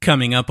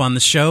Coming up on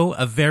the show,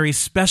 a very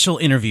special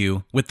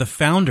interview with the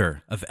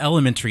founder of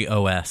Elementary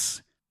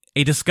OS.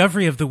 A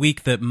discovery of the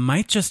week that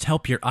might just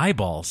help your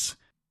eyeballs.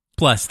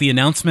 Plus, the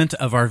announcement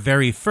of our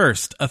very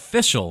first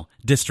official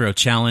distro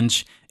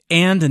challenge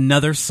and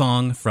another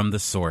song from the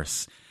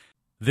source.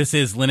 This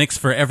is Linux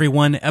for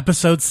Everyone,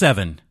 Episode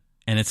 7,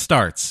 and it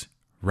starts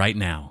right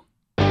now.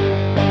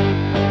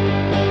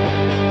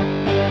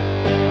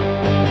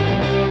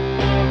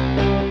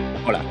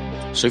 Hola,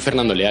 soy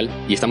Fernando Leal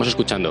y estamos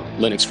escuchando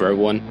Linux for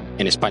Everyone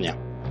en España.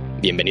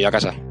 Bienvenido a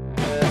casa.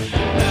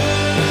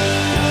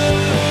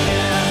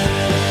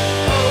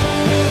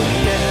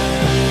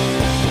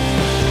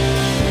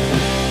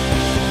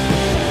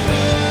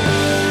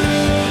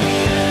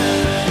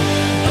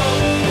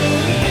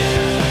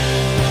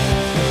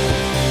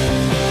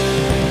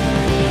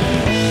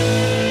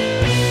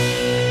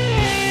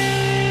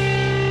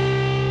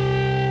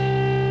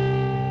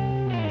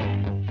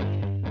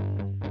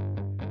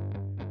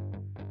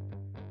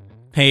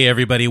 Hey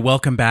everybody,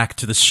 welcome back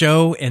to the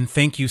show, and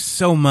thank you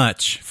so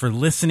much for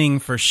listening,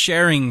 for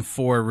sharing,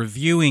 for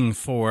reviewing,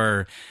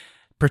 for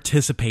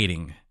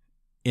participating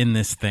in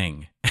this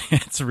thing.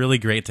 It's really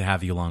great to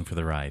have you along for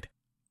the ride.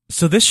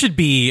 So this should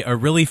be a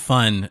really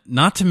fun,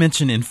 not to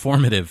mention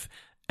informative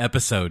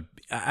episode.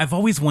 I've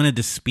always wanted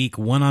to speak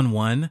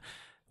one-on-one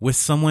with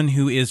someone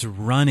who is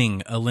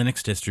running a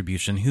Linux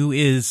distribution, who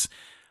is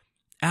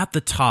at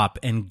the top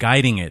and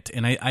guiding it.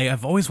 And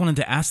I've always wanted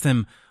to ask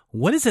them,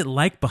 what is it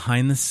like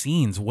behind the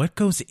scenes? What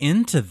goes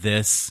into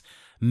this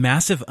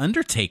massive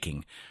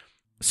undertaking?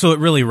 So it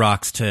really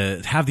rocks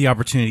to have the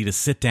opportunity to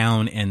sit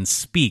down and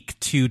speak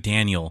to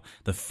Daniel,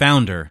 the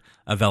founder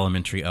of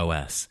Elementary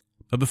OS.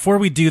 But before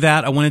we do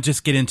that, I want to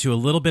just get into a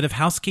little bit of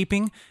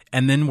housekeeping,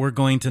 and then we're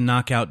going to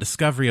knock out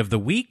Discovery of the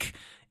Week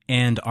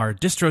and our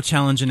Distro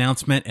Challenge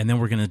announcement, and then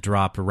we're going to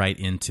drop right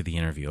into the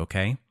interview,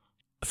 okay?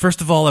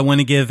 First of all, I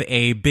want to give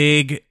a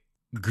big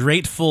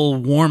grateful,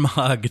 warm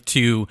hug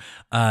to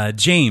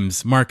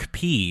James, Mark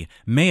P.,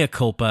 Mea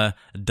Culpa,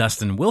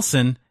 Dustin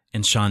Wilson,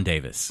 and Sean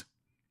Davis.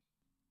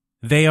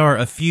 They are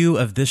a few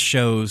of this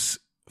show's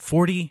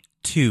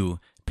 42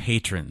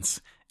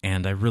 patrons,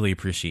 and I really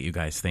appreciate you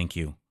guys. Thank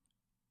you.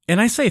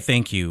 And I say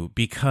thank you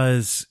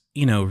because,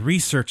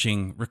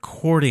 researching,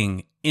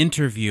 recording,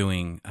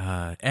 interviewing,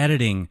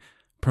 editing,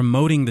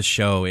 promoting the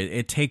show,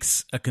 it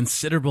takes a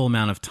considerable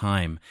amount of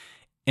time.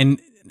 And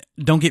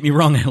don't get me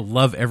wrong, I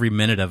love every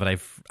minute of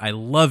it. I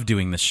love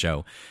doing this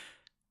show.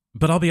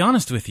 But I'll be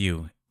honest with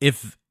you,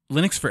 if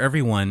Linux for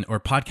Everyone or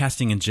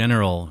podcasting in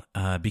general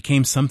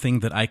became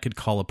something that I could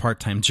call a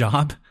part-time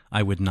job,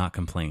 I would not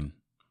complain.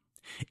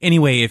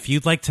 Anyway, if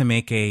you'd like to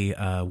make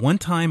a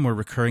one-time or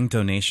recurring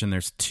donation,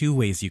 there's two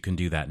ways you can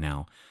do that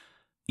now.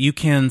 You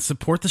can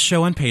support the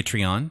show on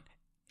Patreon,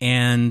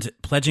 and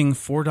pledging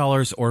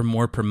 $4 or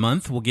more per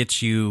month will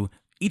get you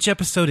each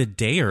episode a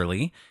day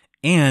early,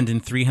 and in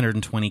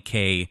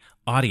 320K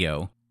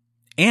audio.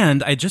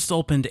 And I just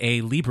opened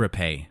a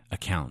LibrePay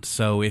account.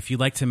 So if you'd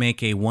like to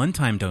make a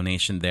one-time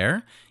donation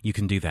there, you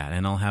can do that.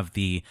 And I'll have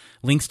the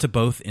links to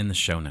both in the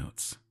show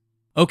notes.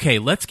 Okay,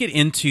 let's get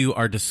into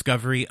our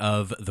discovery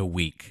of the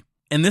week.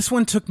 And this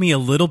one took me a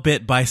little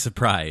bit by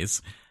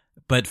surprise.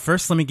 But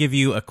first, let me give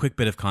you a quick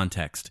bit of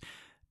context.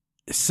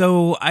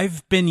 So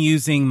I've been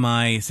using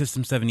my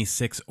System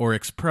 76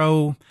 Oryx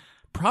Pro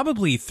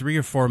probably 3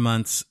 or 4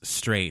 months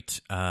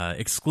straight,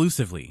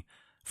 exclusively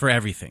for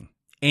everything.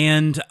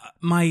 And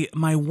my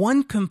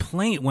one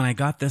complaint when I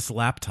got this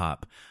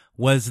laptop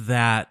was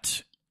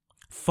that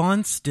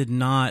fonts did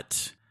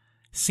not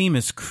seem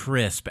as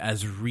crisp,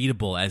 as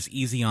readable, as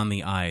easy on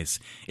the eyes.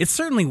 It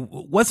certainly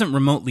wasn't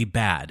remotely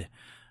bad,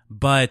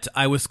 but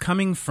I was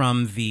coming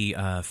from the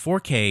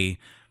 4K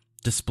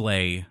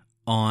display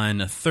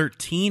on a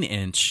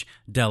 13-inch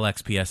Dell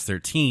XPS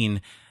 13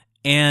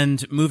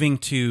 and moving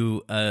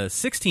to a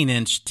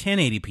 16-inch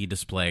 1080p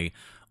display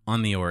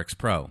on the Oryx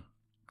Pro.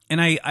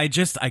 And I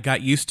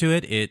got used to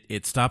it.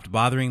 It stopped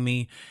bothering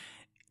me,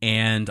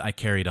 and I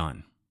carried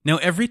on. Now,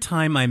 every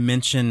time I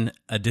mention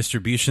a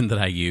distribution that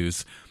I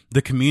use,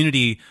 the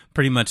community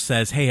pretty much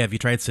says, hey, have you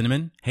tried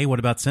Cinnamon? Hey, what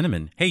about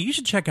Cinnamon? Hey, you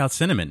should check out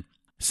Cinnamon.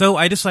 So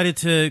I decided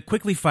to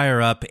quickly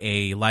fire up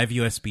a live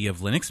USB of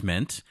Linux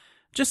Mint,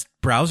 just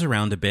browse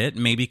around a bit,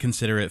 maybe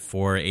consider it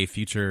for a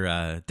future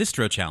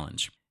distro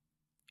challenge.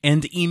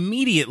 And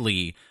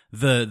immediately,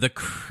 the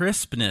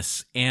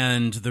crispness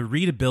and the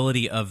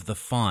readability of the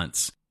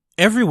fonts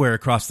everywhere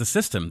across the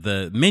system,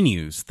 the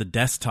menus, the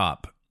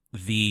desktop,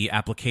 the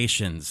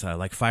applications,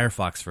 like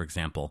Firefox, for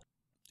example.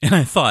 And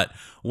I thought,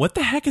 what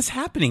the heck is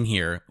happening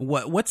here?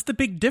 What's the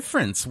big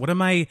difference? What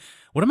am I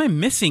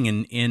missing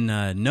in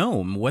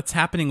GNOME? What's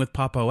happening with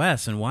Pop!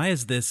 OS? And why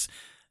is this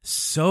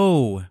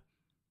so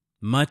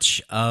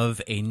much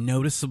of a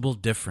noticeable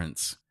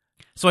difference?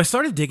 So I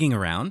started digging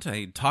around.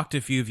 I talked to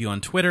a few of you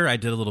on Twitter. I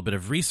did a little bit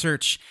of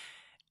research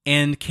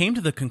and came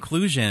to the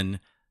conclusion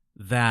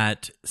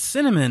that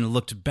Cinnamon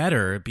looked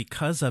better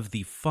because of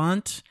the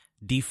font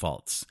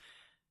defaults.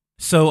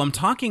 So I'm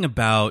talking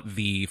about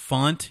the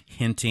font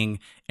hinting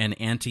and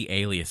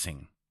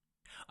anti-aliasing.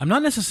 I'm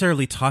not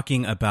necessarily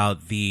talking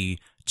about the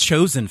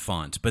chosen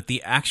font, but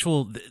the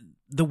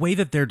way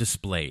that they're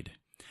displayed.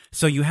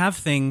 So you have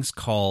things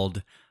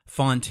called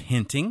font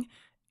hinting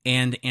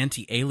and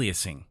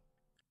anti-aliasing.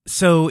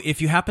 So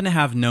if you happen to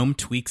have GNOME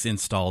Tweaks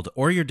installed,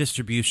 or your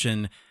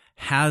distribution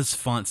has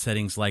font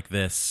settings like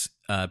this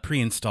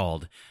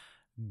pre-installed,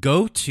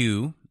 go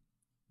to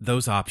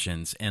those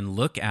options and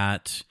look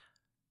at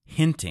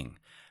hinting.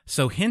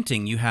 So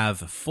hinting, you have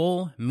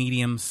full,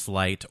 medium,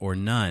 slight, or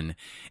none.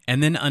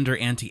 And then under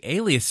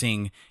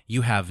anti-aliasing,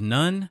 you have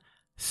none,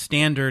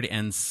 standard,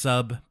 and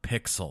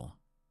sub-pixel.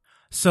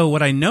 So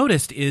what I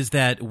noticed is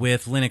that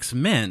with Linux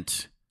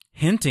Mint,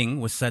 hinting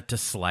was set to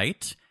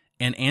slight,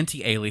 and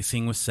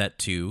anti-aliasing was set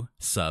to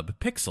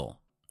sub-pixel.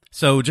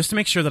 So just to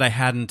make sure that I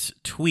hadn't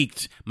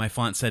tweaked my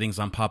font settings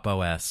on Pop!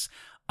 OS,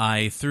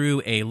 I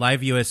threw a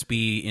live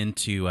USB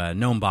into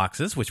GNOME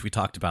boxes, which we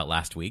talked about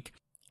last week,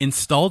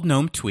 installed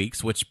GNOME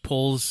Tweaks, which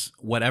pulls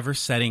whatever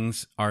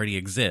settings already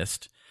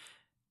exist,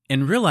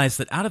 and realized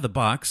that out of the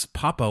box,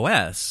 Pop!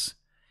 OS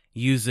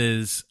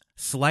uses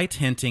slight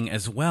hinting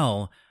as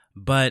well,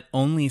 but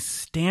only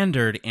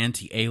standard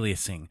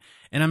anti-aliasing.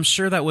 And I'm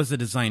sure that was a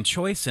design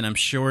choice, and I'm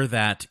sure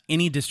that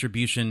any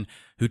distribution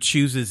who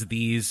chooses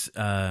these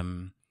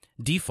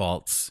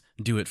defaults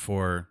do it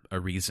for a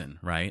reason,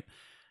 right?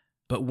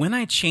 But when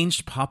I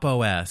changed Pop!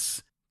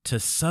 OS to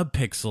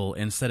subpixel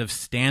instead of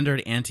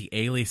standard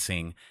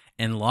anti-aliasing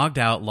and logged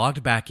out,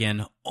 logged back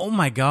in, oh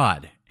my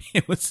God,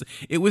 it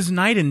was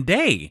night and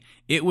day.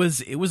 It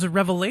was a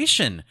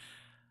revelation.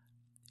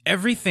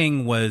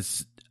 Everything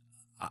was,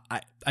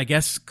 I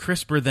guess,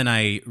 crisper than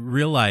I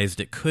realized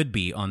it could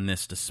be on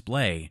this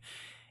display,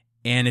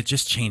 and it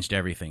just changed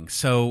everything.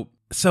 So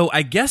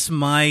I guess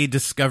my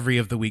discovery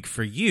of the week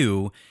for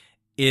you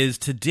is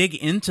to dig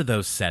into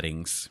those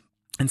settings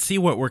and see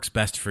what works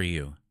best for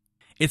you.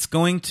 It's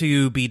going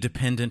to be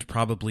dependent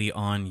probably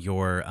on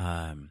your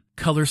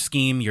color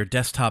scheme, your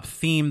desktop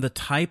theme, the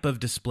type of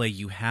display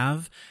you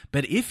have.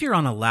 But if you're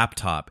on a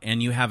laptop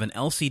and you have an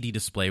LCD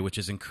display, which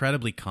is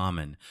incredibly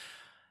common,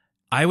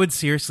 I would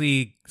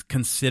seriously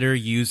consider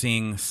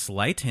using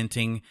slight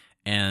hinting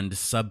and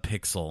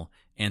subpixel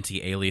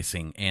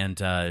anti-aliasing,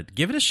 and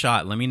give it a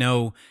shot. Let me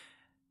know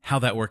how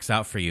that works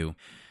out for you.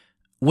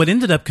 What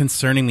ended up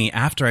concerning me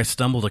after I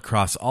stumbled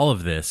across all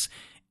of this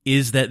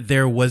is that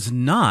there was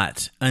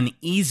not an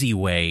easy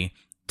way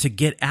to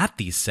get at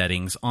these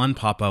settings on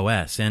Pop!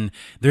 OS. And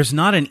there's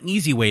not an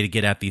easy way to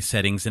get at these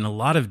settings in a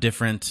lot of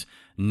different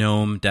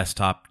GNOME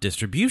desktop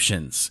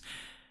distributions.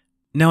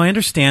 Now, I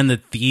understand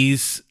that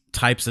these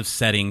types of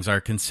settings are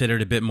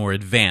considered a bit more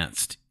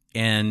advanced,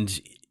 and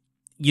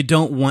you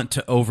don't want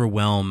to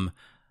overwhelm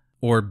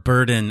or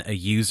burden a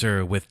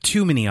user with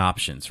too many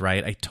options,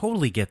 right? I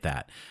totally get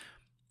that.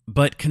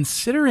 But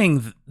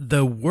considering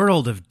the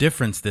world of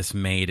difference this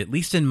made, at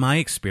least in my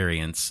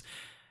experience,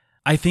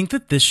 I think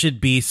that this should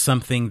be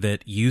something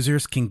that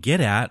users can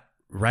get at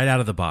right out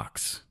of the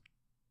box.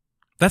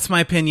 That's my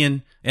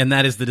opinion, and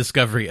that is the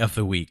discovery of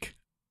the week.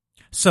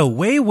 So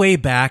way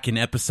back in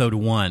episode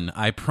 1,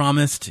 I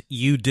promised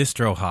you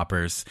distro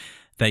hoppers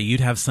that you'd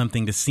have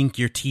something to sink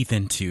your teeth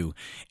into.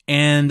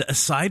 And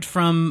aside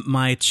from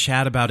my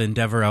chat about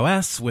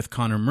EndeavourOS with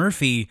Connor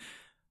Murphy,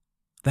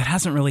 that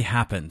hasn't really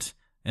happened.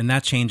 And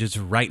that changes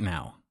right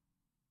now.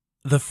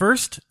 The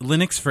first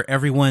Linux for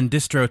Everyone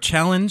distro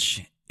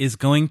challenge is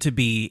going to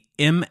be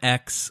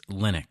MX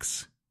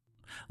Linux.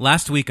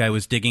 Last week I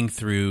was digging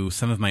through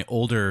some of my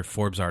older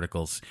Forbes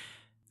articles.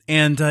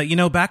 And,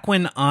 back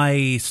when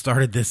I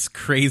started this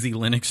crazy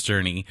Linux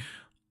journey,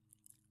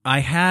 I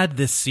had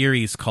this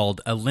series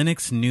called A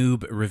Linux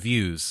Noob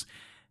Reviews.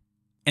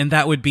 And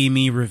that would be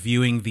me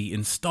reviewing the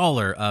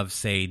installer of,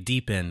 say,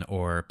 Deepin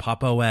or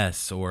Pop!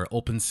 OS or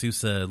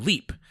OpenSUSE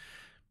Leap.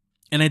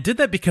 And I did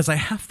that because I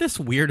have this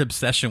weird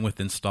obsession with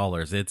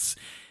installers.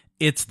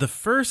 It's the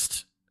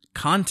first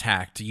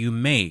contact you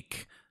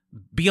make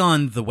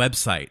beyond the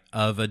website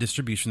of a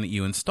distribution that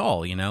you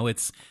install.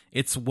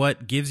 It's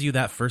what gives you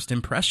that first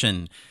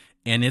impression,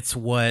 and it's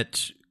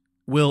what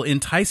will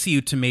entice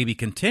you to maybe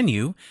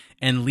continue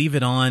and leave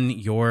it on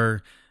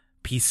your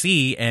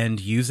PC and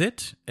use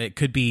it. It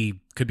could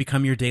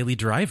become your daily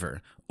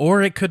driver,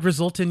 or it could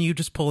result in you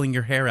just pulling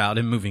your hair out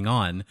and moving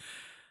on.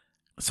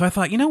 So I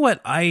thought, you know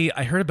what? I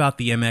heard about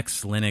the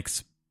MX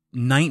Linux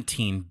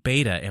 19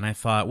 beta, and I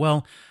thought,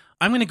 well,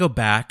 I'm going to go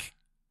back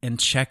and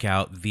check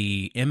out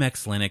the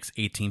MX Linux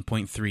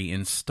 18.3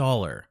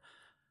 installer.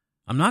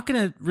 I'm not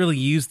going to really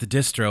use the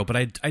distro, but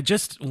I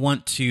just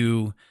want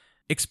to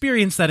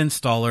experience that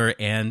installer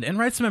and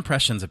write some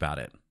impressions about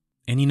it.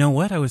 And you know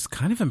what? I was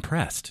kind of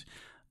impressed.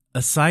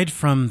 Aside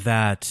from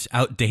that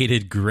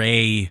outdated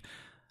gray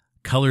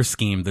color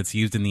scheme that's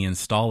used in the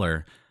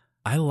installer,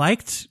 I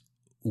liked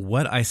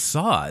what I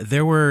saw.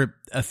 There were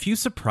a few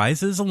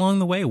surprises along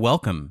the way,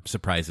 welcome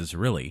surprises,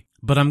 really.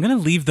 But I'm going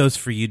to leave those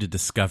for you to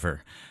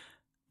discover.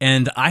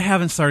 And I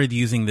haven't started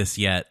using this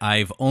yet.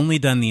 I've only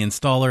done the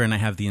installer, and I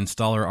have the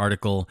installer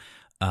article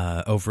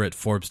over at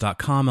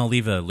Forbes.com. I'll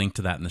leave a link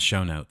to that in the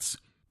show notes.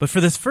 But for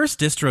this first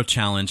distro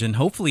challenge, and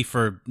hopefully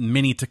for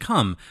many to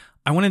come,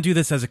 I want to do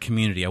this as a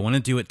community. I want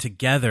to do it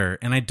together,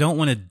 and I don't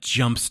want to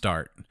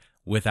jumpstart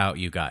without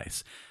you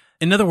guys.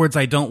 In other words,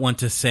 I don't want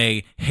to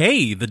say,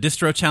 hey, the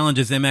distro challenge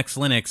is MX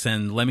Linux,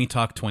 and let me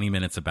talk 20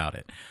 minutes about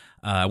it.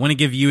 I want to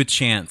give you a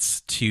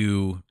chance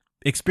to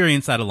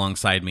experience that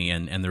alongside me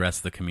and the rest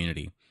of the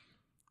community.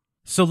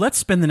 So let's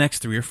spend the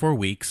next 3 or 4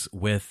 weeks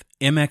with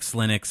MX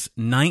Linux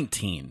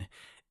 19.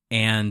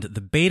 And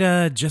the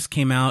beta just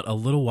came out a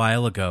little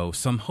while ago,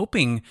 so I'm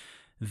hoping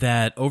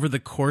that over the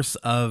course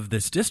of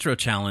this distro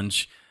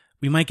challenge,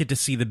 we might get to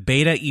see the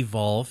beta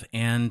evolve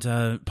and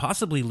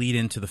possibly lead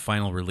into the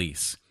final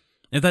release.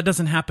 If that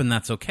doesn't happen,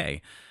 that's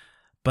okay.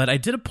 But I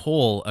did a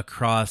poll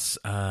across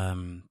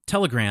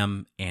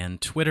Telegram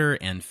and Twitter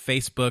and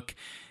Facebook,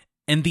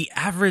 and the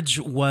average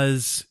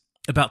was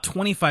about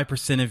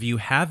 25% of you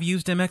have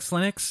used MX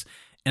Linux,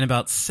 and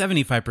about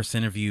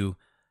 75% of you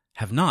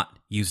have not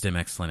used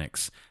MX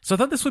Linux. So I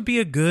thought this would be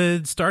a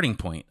good starting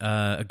point,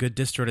 a good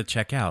distro to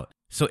check out.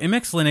 So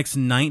MX Linux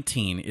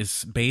 19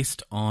 is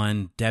based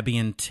on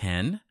Debian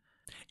 10,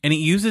 and it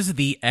uses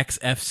the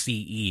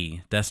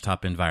XFCE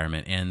desktop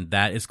environment, and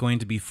that is going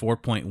to be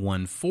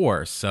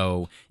 4.14.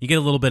 So you get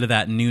a little bit of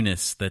that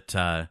newness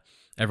that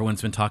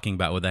everyone's been talking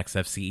about with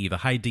XFCE, the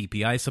high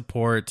DPI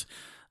support,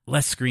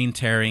 less screen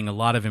tearing, a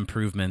lot of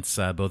improvements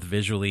both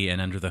visually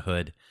and under the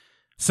hood.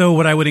 So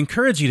what I would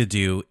encourage you to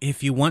do,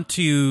 if you want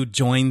to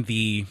join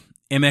the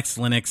MX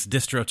Linux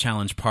distro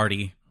challenge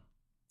party,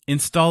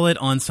 install it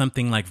on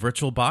something like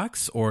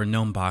VirtualBox or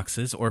GNOME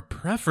boxes, or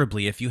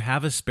preferably if you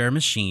have a spare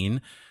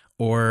machine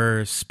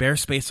or spare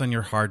space on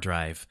your hard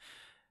drive,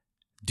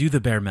 do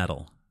the bare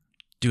metal.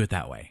 Do it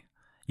that way.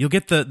 You'll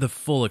get the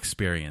full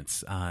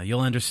experience.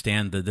 You'll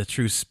understand the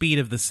true speed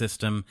of the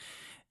system,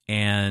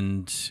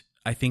 and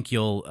I think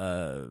you'll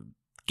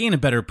gain a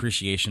better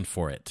appreciation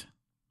for it.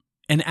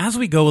 And as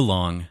we go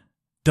along,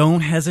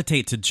 don't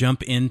hesitate to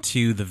jump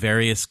into the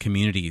various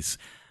communities.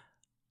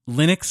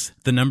 Linux,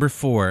 the number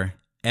 4,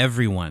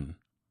 everyone.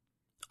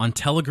 On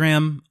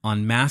Telegram,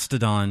 on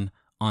Mastodon,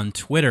 on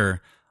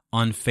Twitter,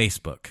 on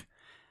Facebook.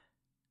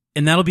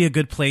 And that'll be a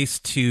good place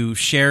to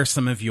share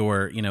some of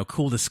your,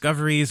 cool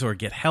discoveries or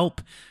get help,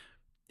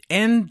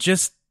 and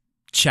just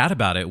chat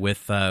about it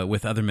with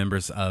other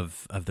members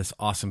of this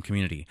awesome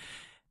community.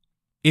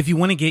 If you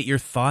want to get your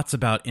thoughts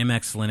about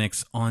MX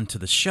Linux onto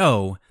the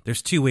show,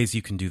 there's 2 ways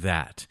you can do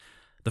that.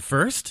 The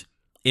first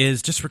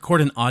is just record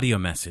an audio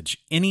message,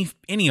 any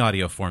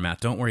audio format.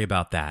 Don't worry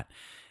about that.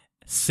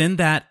 Send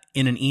that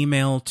in an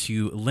email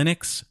to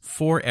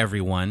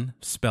linuxforeveryone,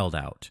 spelled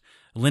out,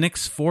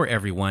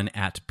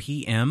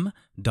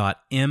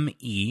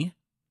 linuxforeveryone@pm.me,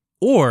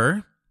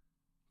 or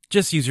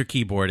just use your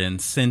keyboard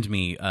and send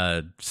me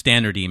a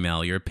standard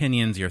email, your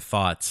opinions, your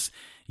thoughts,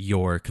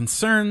 your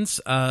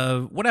concerns,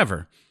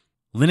 whatever.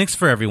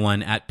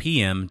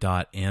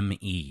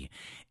 linuxforeveryone@pm.me.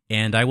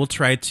 And I will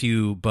try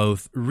to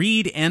both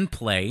read and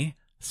play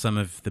some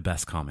of the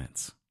best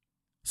comments.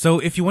 So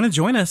if you want to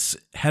join us,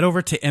 head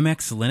over to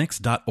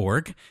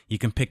mxlinux.org. You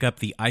can pick up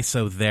the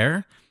ISO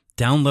there,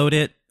 download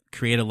it,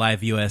 create a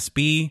live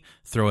USB,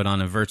 throw it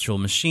on a virtual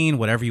machine,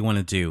 whatever you want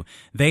to do.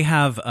 They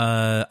have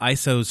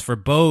ISOs for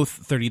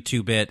both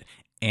 32-bit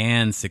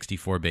and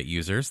 64-bit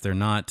users. They're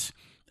not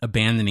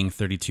abandoning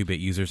 32-bit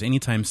users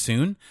anytime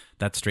soon.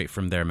 That's straight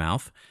from their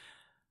mouth.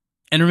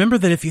 And remember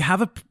that if you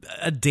have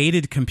a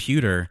dated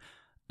computer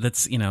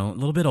that's, a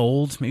little bit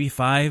old, maybe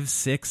 5,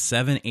 6,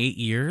 7, 8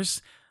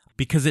 years,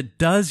 because it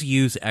does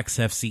use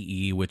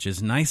XFCE, which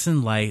is nice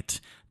and light,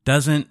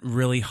 doesn't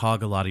really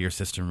hog a lot of your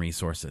system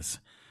resources.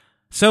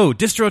 So,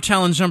 distro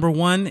challenge number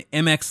 1,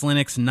 MX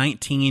Linux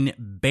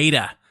 19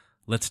 beta.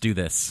 Let's do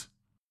this.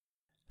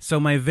 So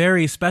my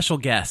very special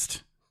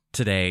guest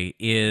today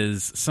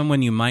is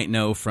someone you might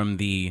know from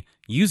the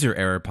User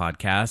Error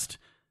podcast,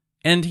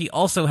 and he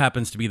also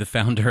happens to be the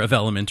founder of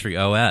Elementary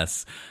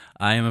OS.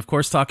 I am, of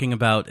course, talking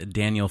about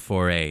Daniel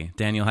Foray.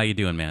 Daniel, how you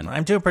doing, man?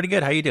 I'm doing pretty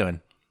good. How you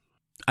doing?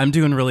 I'm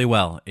doing really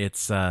well.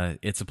 It's a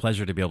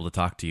pleasure to be able to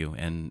talk to you,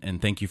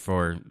 and thank you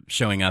for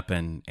showing up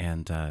and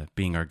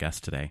being our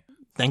guest today.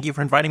 Thank you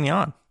for inviting me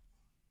on.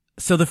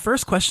 So the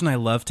first question I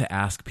love to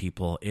ask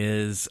people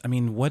is,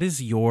 what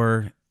is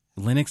your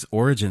Linux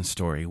origin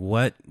story?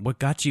 What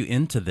got you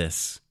into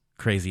this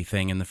crazy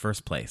thing in the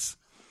first place?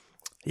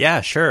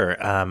 Yeah, sure.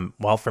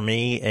 Well, for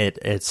me,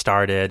 it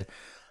started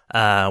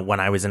when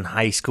I was in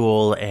high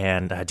school,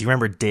 and do you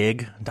remember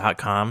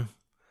dig.com?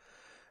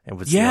 It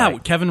was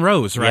Kevin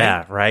Rose, right?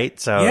 Yeah, right.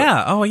 So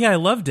yeah, I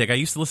love Dig. I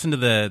used to listen to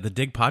the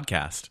Dig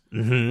podcast.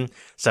 Mm-hmm.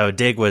 So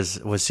Dig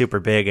was super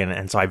big,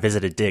 and so I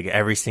visited Dig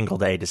every single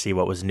day to see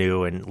what was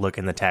new and look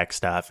in the tech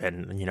stuff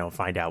and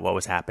find out what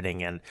was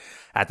happening. And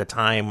at the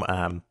time,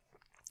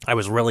 I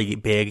was really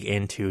big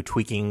into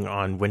tweaking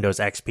on Windows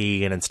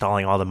XP and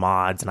installing all the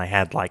mods, and I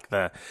had like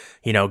the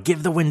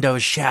give the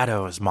Windows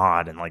shadows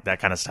mod and like that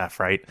kind of stuff,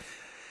 right?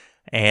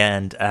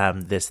 And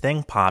this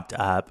thing popped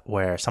up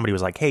where somebody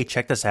was like, hey,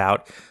 check this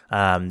out.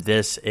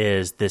 This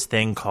is this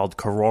thing called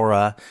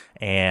Korora,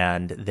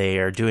 and they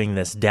are doing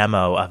this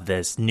demo of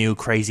this new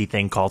crazy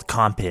thing called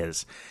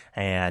Compiz.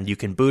 And you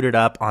can boot it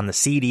up on the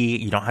CD.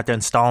 You don't have to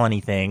install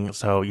anything,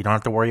 so you don't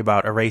have to worry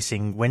about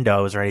erasing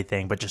Windows or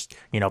anything, but just,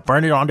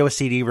 burn it onto a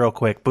CD real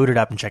quick, boot it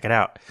up, and check it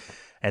out.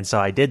 And so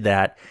I did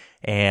that,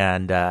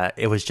 and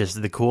it was just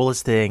the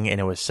coolest thing,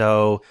 and it was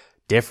so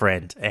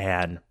different,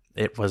 and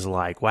it was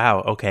like,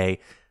 wow, okay,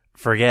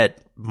 forget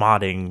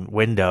modding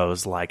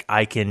Windows. Like,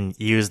 I can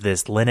use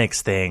this Linux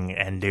thing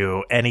and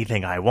do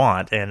anything I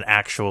want and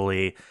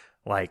actually,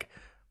 like,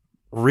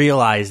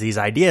 realize these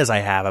ideas I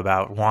have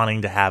about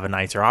wanting to have a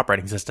nicer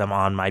operating system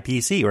on my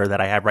PC or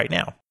that I have right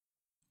now.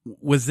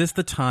 Was this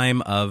the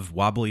time of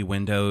wobbly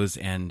windows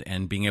and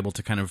being able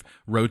to kind of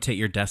rotate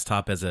your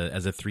desktop as a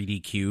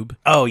 3D cube?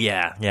 Oh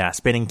yeah,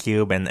 spinning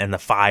cube and the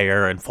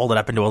fire and fold it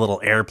up into a little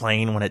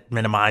airplane when it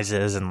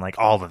minimizes and like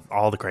all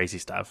the crazy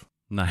stuff.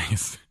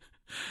 Nice.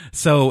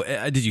 So,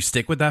 did you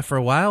stick with that for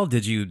a while?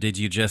 Did you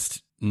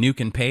just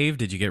nuke and pave?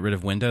 Did you get rid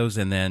of Windows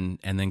and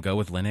then go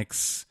with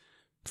Linux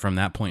from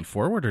that point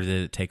forward, or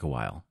did it take a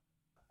while?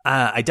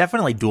 I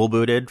definitely dual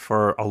booted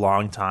for a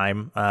long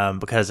time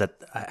because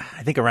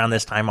I think around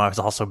this time I was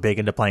also big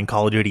into playing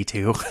Call of Duty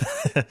 2.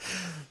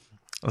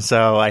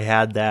 So I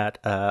had that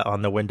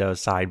on the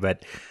Windows side,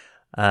 but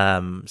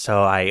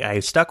so I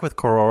stuck with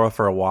Korora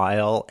for a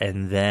while,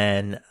 and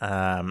then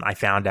I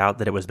found out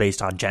that it was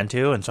based on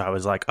Gentoo, and so I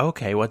was like,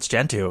 okay, what's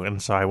Gentoo? And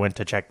so I went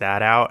to check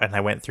that out, and I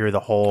went through the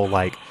whole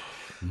like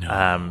No.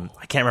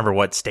 I can't remember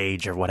what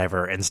stage or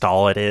whatever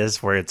install it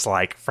is where it's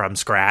like from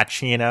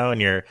scratch,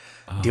 and you're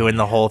doing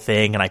the whole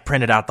thing. And I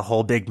printed out the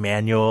whole big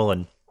manual.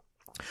 And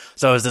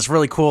so it was this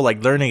really cool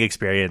like learning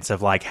experience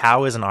of like,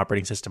 how is an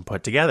operating system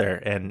put together?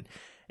 And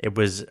it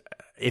was,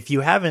 if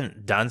you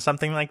haven't done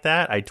something like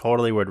that, I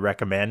totally would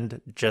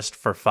recommend just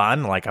for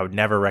fun. Like, I would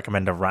never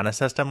recommend to run a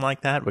system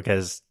like that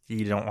because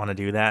you don't want to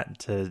do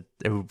that.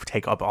 It would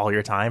take up all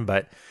your time.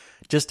 But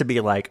just to be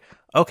like,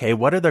 okay,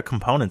 what are the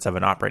components of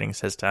an operating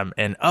system?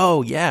 And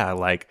oh yeah,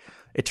 like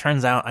it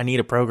turns out I need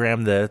a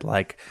program to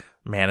like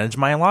manage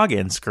my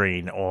login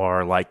screen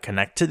or like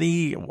connect to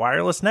the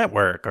wireless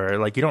network, or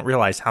like you don't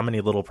realize how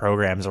many little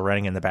programs are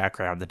running in the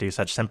background to do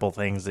such simple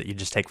things that you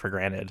just take for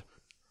granted.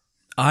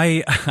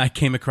 I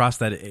came across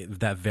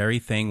that very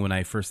thing when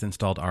I first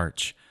installed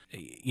Arch.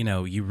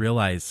 You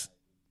realize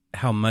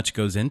how much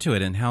goes into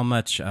it and how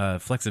much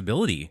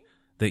flexibility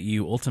that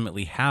you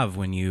ultimately have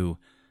when you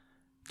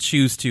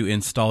choose to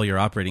install your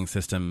operating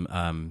system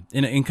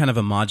in kind of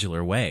a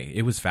modular way.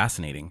 It was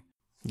fascinating.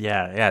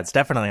 Yeah, it's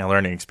definitely a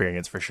learning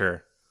experience for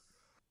sure.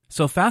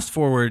 So fast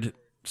forward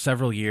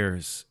several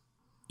years,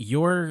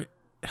 you're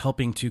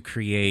helping to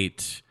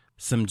create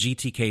some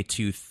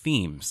GTK2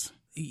 themes.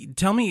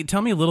 Tell me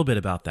a little bit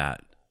about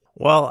that.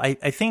 Well,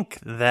 I think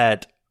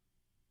that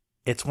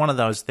it's one of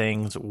those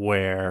things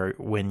where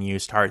when you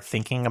start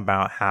thinking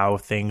about how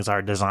things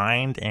are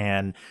designed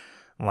and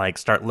like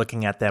start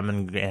looking at them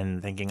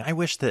and thinking, I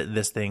wish that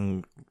this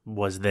thing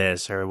was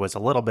this or was a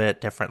little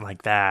bit different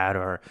like that,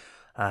 or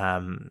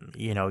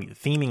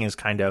theming is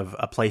kind of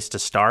a place to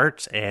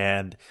start,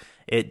 and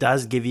it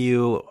does give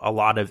you a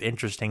lot of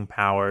interesting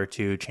power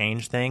to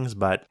change things,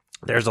 but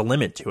there's a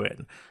limit to it.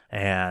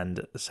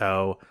 And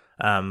so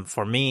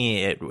for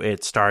me,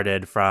 it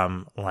started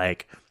from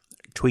like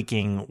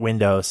tweaking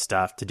Windows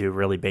stuff to do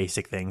really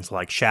basic things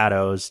like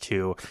shadows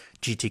to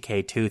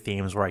GTK2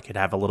 themes where I could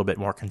have a little bit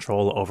more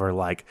control over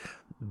like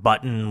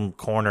button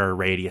corner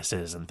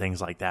radiuses and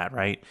things like that,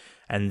 right?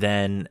 And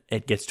then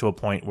it gets to a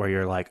point where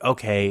you're like,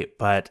 okay,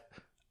 but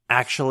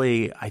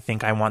actually I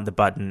think I want the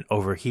button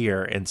over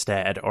here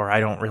instead, or I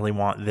don't really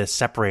want this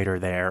separator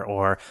there,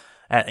 or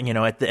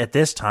at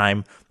this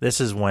time,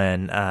 this is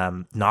when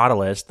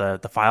Nautilus,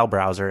 the file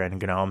browser,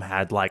 and GNOME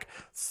had like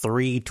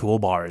 3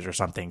 toolbars or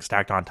something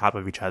stacked on top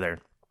of each other.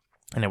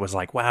 And it was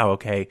like, wow,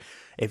 okay,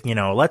 if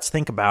let's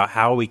think about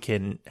how we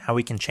can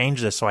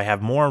change this so I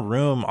have more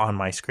room on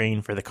my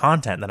screen for the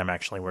content that I'm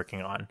actually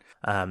working on.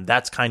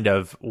 That's kind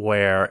of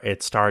where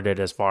it started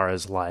as far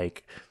as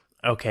like,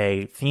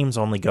 okay, themes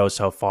only go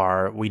so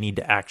far. We need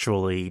to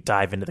actually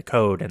dive into the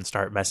code and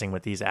start messing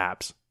with these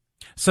apps.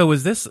 So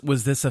was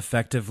this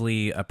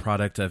effectively a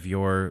product of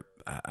your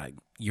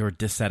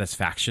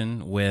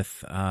dissatisfaction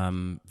with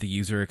the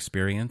user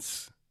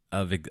experience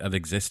of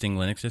existing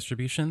Linux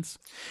distributions?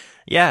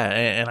 Yeah,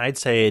 and I'd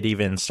say it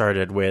even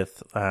started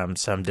with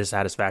some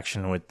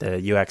dissatisfaction with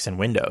the UX in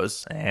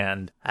Windows.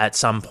 And at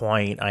some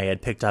point, I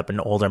had picked up an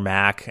older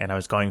Mac, and I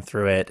was going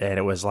through it, and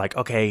it was like,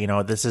 okay,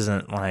 this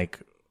isn't like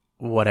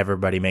what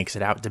everybody makes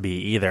it out to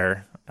be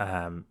either.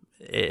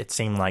 It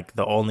seemed like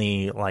the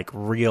only like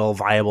real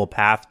viable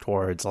path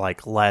towards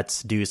like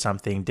let's do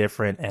something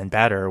different and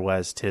better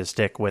was to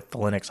stick with the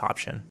Linux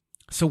option.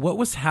 So what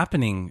was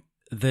happening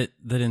that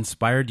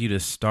inspired you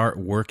to start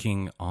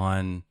working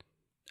on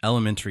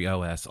Elementary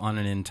OS on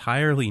an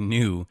entirely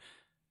new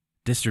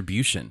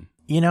distribution?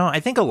 I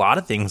think a lot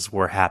of things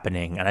were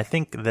happening, and I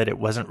think that it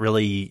wasn't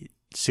really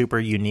super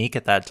unique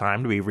at that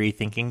time to be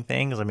rethinking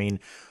things. I mean,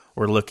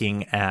 we're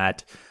looking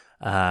at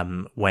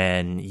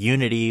when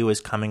Unity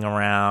was coming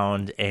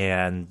around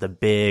and the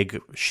big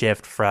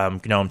shift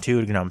from GNOME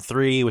 2 to GNOME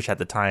 3, which at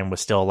the time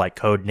was still like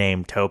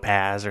codenamed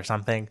Topaz or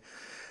something.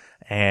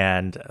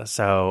 And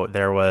so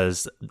there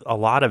was a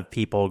lot of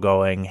people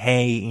going,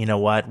 hey, you know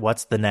what?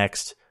 What's the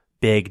next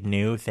big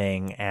new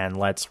thing? And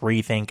let's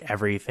rethink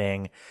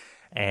everything.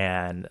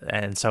 And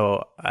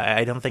so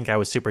I don't think I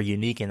was super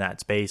unique in that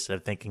space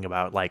of thinking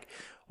about like,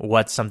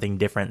 what's something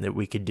different that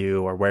we could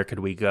do or where could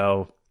we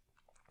go?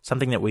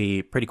 Something that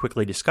we pretty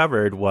quickly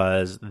discovered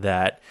was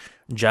that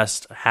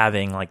just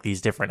having like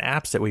these different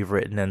apps that we've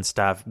written and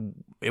stuff,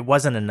 it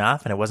wasn't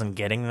enough and it wasn't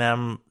getting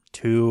them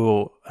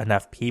to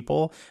enough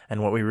people.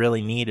 And what we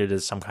really needed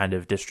is some kind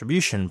of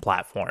distribution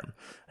platform.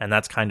 And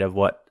that's kind of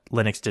what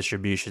Linux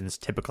distributions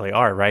typically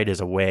are, right? Is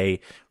a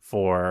way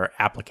for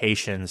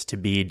applications to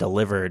be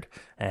delivered.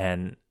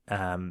 And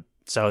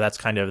so that's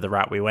kind of the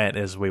route we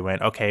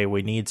went, okay,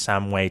 we need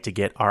some way to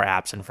get our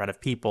apps in front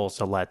of people.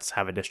 So let's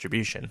have a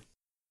distribution.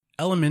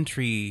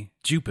 Elementary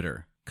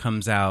Jupyter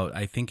comes out,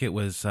 I think it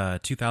was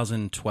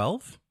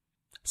 2012.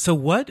 So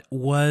what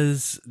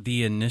was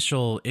the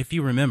initial, if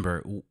you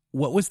remember,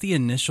 what was the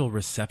initial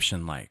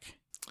reception like?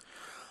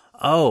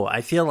 Oh, I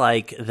feel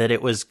like that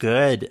it was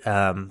good.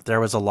 There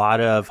was a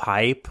lot of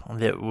hype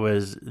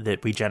that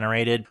we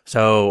generated.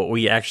 So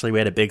we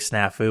had a big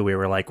snafu. We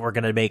were like, we're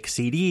going to make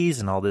CDs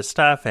and all this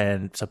stuff.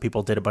 And so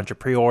people did a bunch of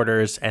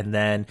pre-orders, and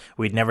then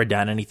we'd never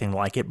done anything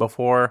like it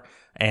before.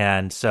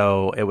 And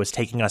so it was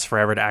taking us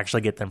forever to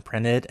actually get them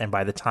printed. And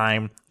by the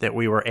time that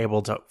we were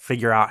able to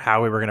figure out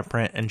how we were going to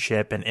print and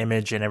ship and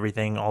image and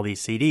everything, all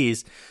these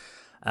CDs,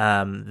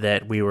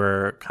 that we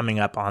were coming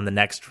up on the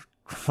next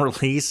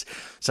release.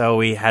 So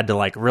we had to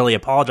like really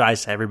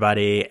apologize to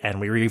everybody,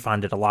 and we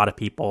refunded a lot of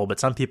people, but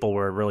some people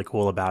were really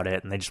cool about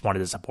it and they just wanted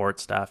to support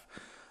stuff.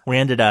 We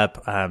ended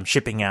up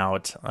shipping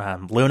out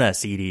Luna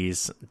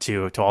CDs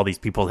to all these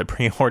people that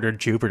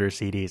pre-ordered Jupyter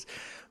CDs.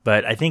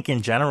 But I think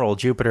in general,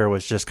 Jupyter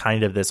was just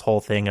kind of this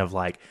whole thing of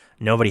like,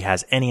 nobody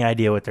has any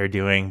idea what they're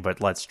doing, but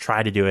let's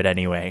try to do it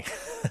anyway.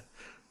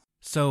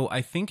 So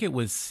I think it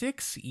was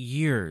 6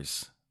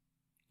 years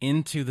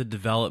into the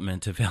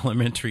development of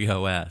Elementary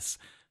OS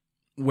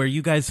where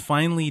you guys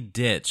finally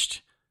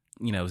ditched,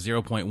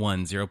 0.1,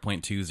 0.2,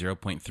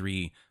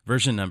 0.3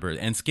 version number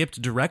and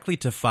skipped directly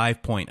to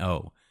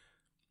 5.0.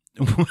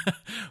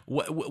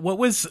 What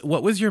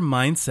was your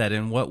mindset,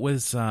 and what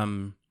was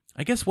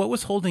what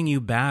was holding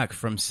you back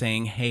from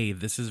saying, hey,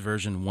 this is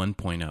version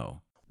 1.0?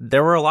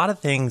 There were a lot of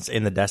things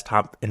in the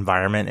desktop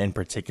environment in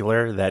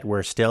particular that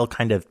were still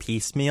kind of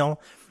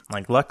piecemeal.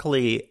 Like,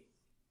 luckily,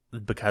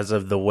 because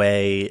of the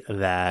way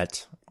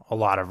that a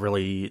lot of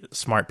really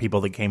smart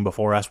people that came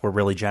before us were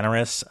really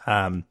generous,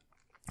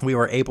 we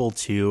were able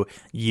to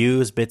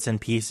use bits and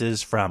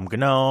pieces from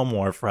GNOME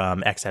or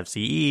from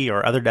XFCE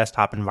or other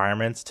desktop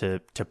environments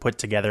to put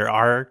together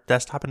our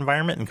desktop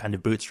environment and kind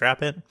of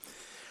bootstrap it.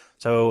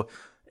 So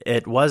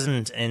it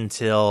wasn't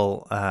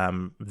until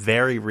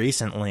very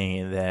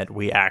recently that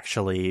we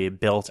actually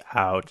built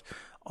out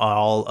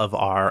all of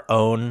our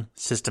own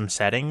system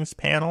settings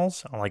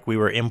panels. Like, we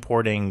were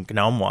importing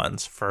GNOME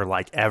ones for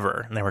like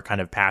ever, and they were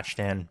kind of patched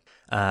in.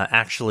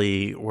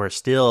 Actually, we're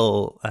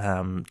still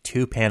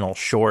 2 panels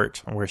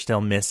short. We're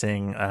still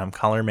missing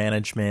color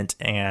management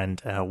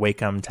and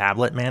Wacom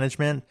tablet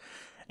management.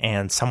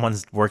 And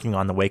someone's working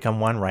on the Wacom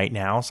one right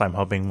now, so I'm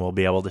hoping we'll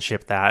be able to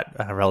ship that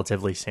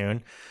relatively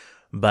soon.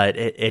 But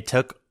it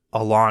took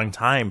a long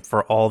time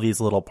for all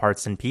these little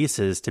parts and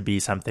pieces to be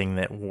something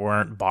that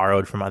weren't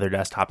borrowed from other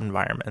desktop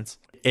environments.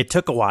 It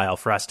took a while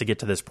for us to get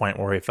to this point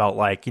where we felt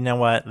like, you know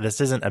what,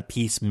 this isn't a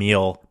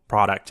piecemeal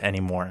product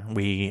anymore.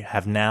 We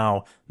have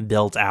now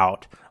built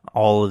out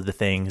all of the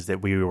things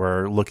that we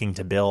were looking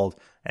to build.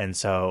 And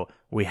so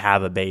we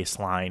have a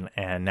baseline,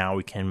 and now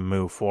we can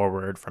move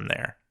forward from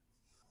there.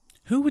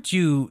 Who would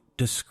you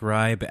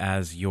describe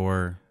as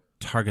your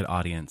target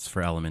audience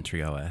for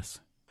Elementary OS?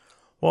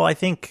 Well, I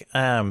think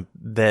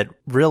that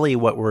really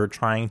what we're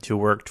trying to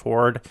work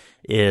toward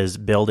is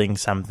building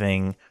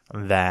something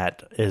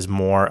that is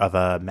more of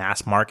a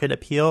mass market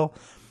appeal.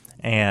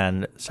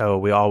 And so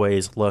we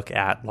always look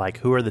at like,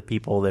 who are the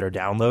people that are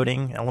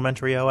downloading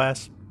Elementary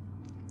OS?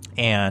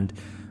 And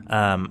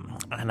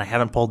I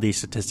haven't pulled these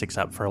statistics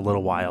up for a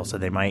little while, so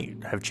they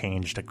might have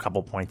changed a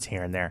couple points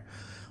here and there.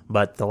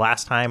 But the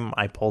last time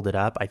I pulled it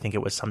up, I think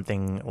it was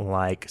something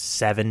like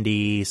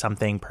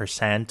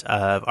 70-something%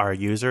 of our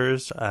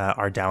users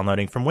are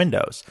downloading from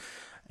Windows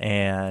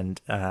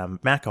and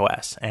Mac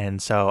OS.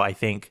 And so I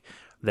think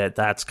that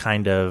that's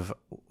kind of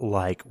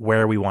like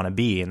where we want to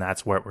be. And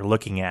that's what we're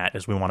looking at,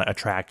 is we want to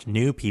attract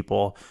new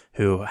people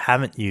who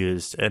haven't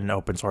used an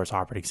open source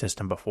operating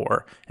system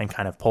before and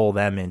kind of pull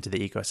them into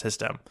the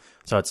ecosystem.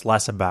 So it's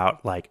less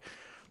about like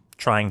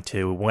trying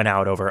to win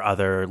out over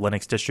other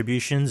Linux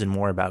distributions and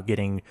more about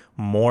getting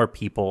more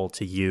people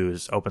to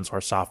use open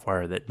source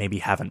software that maybe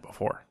haven't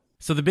before.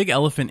 So the big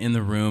elephant in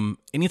the room,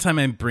 anytime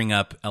I bring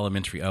up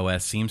Elementary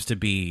OS, seems to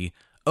be,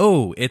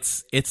 oh,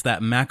 it's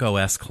that Mac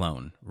OS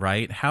clone,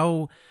 right?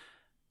 How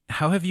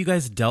have you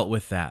guys dealt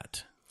with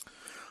that?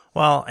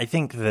 Well, I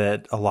think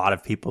that a lot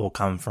of people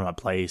come from a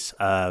place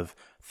of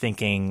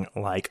thinking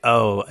like,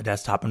 oh, a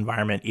desktop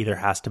environment either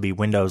has to be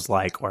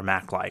Windows-like or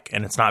Mac-like,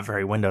 and it's not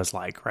very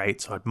Windows-like, right?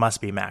 So it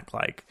must be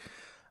Mac-like.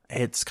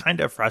 It's kind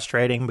of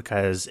frustrating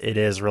because it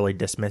is really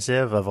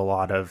dismissive of a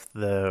lot of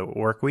the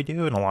work we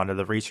do and a lot of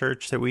the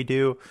research that we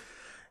do.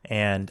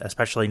 And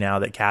especially now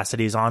that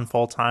Cassidy's on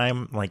full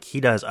time, like he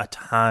does a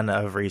ton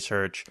of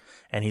research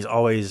and he's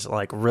always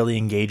like really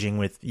engaging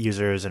with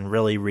users and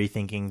really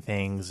rethinking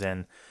things.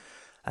 And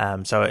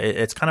so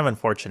it's kind of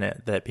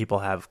unfortunate that people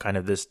have kind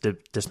of this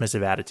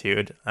dismissive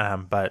attitude.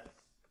 But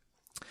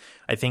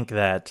I think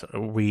that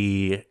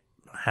we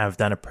have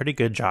done a pretty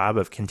good job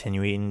of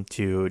continuing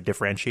to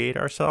differentiate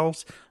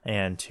ourselves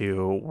and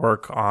to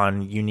work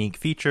on unique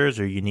features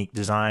or unique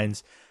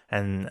designs.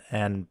 And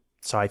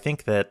so I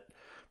think that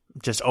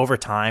just over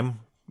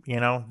time, you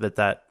know,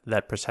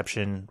 that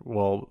perception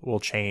will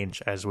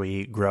change as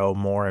we grow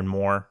more and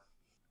more.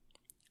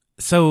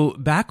 So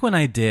back when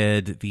I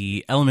did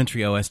the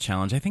Elementary OS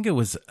challenge, I think it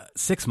was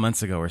 6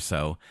 months ago or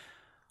so,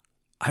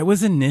 I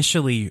was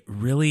initially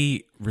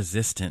really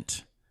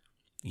resistant.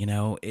 You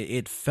know,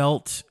 it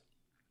felt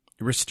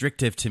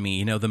restrictive to me,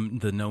 you know,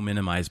 the no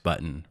minimize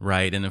button,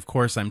 right? And of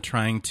course, I'm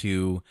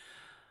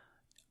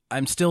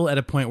still at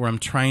a point where I'm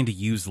trying to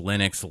use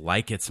Linux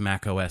like it's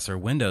Mac OS or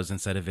Windows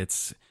instead of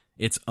its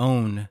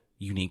own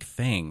unique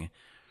thing.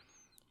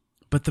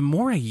 But the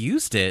more I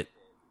used it,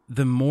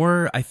 the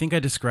more I think I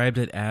described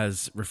it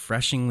as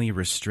refreshingly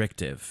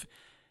restrictive.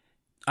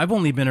 I've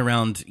only been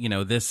around, you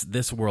know,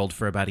 this world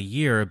for about a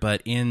year,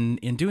 but in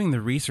doing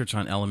the research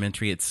on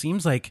Elementary, it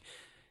seems like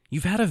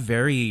you've had a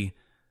very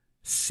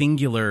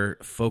singular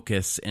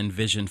focus and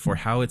vision for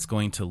how it's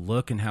going to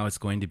look and how it's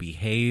going to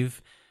behave.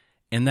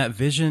 And that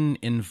vision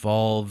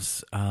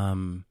involves,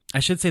 I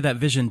should say that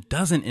vision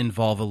doesn't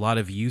involve a lot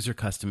of user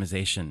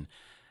customization.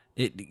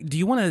 Do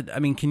you want to, I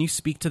mean, can you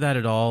speak to that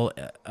at all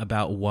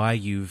about why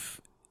you've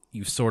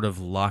sort of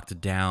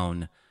locked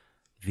down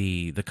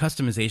the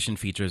customization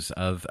features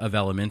of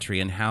Elementary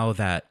and how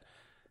that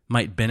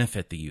might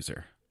benefit the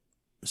user?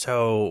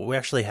 So we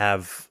actually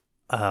have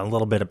a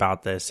little bit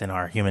about this in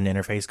our human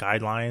interface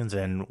guidelines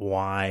and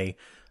why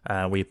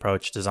we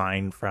approach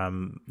design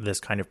from this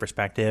kind of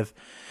perspective.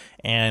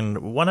 And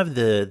one of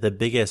the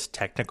biggest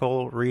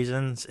technical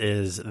reasons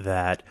is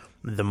that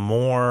the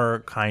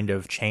more kind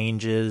of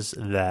changes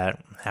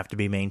that have to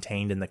be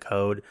maintained in the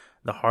code,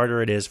 the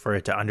harder it is for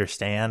it to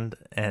understand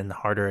and the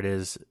harder it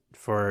is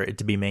for it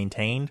to be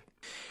maintained.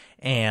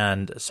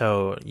 And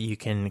so you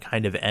can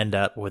kind of end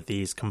up with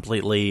these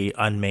completely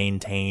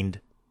unmaintained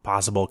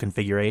possible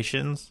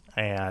configurations.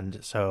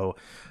 And so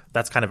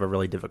that's kind of a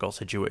really difficult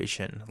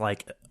situation,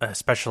 like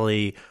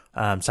especially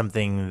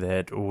something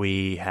that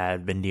we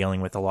had been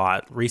dealing with a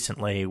lot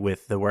recently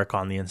with the work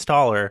on the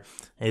installer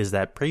is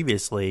that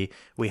previously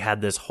we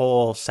had this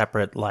whole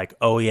separate like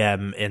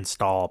OEM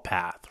install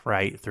path,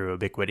 right, through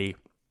Ubiquiti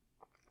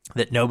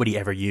that nobody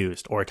ever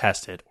used or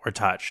tested or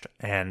touched.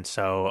 And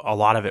so a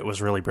lot of it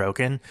was really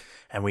broken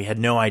and we had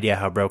no idea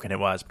how broken it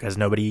was because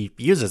nobody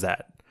uses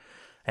that.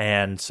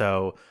 And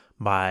so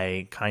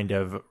by kind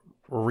of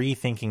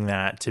rethinking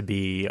that to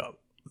be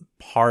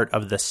part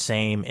of the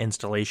same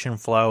installation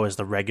flow as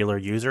the regular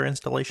user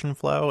installation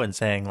flow and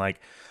saying like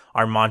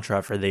our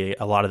mantra for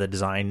a lot of the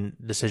design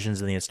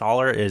decisions in the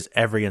installer is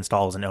every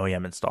install is an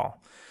OEM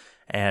install.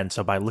 And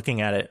so by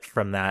looking at it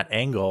from that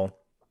angle,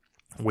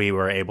 we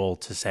were able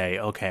to say,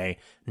 okay,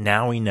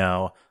 now we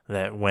know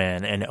that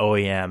when an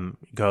OEM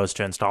goes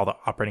to install the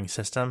operating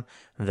system,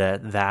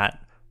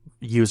 that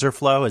user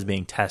flow is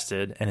being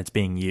tested and it's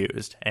being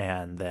used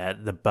and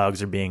that the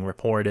bugs are being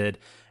reported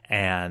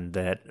and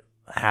that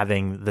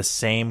having the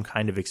same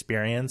kind of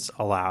experience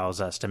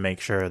allows us to make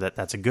sure that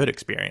that's a good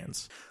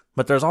experience.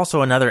 But there's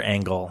also another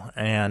angle,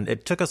 and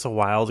it took us a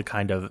while to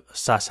kind of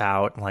suss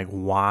out like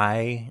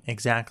why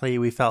exactly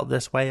we felt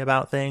this way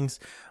about things.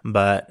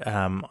 But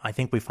I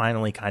think we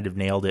finally kind of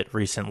nailed it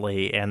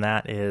recently, and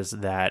that is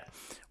that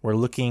we're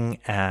looking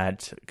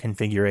at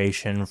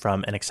configuration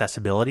from an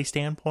accessibility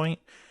standpoint.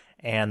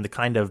 And the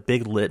kind of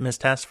big litmus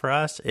test for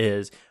us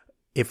is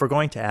if we're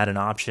going to add an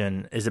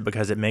option, is it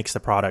because it makes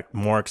the product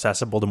more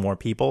accessible to more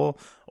people,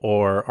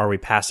 or are we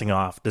passing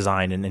off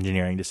design and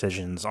engineering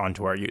decisions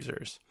onto our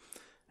users?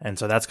 And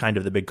so that's kind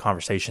of the big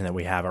conversation that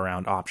we have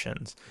around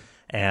options.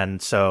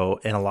 And so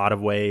in a lot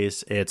of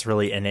ways, it's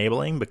really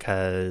enabling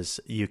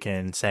because you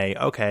can say,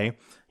 okay,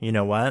 you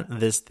know what,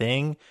 this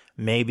thing,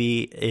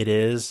 maybe it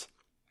is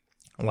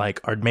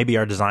like, maybe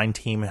our design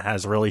team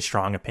has really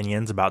strong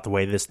opinions about the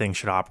way this thing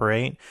should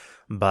operate,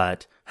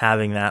 but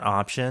having that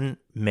option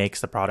makes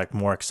the product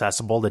more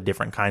accessible to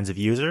different kinds of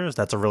users.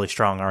 That's a really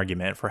strong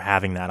argument for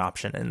having that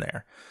option in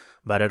there.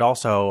 But it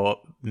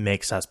also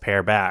makes us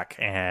pare back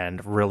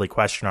and really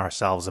question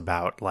ourselves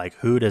about like,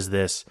 who does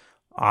this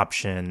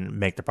option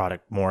make the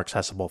product more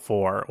accessible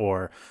for,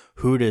 or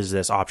who does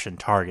this option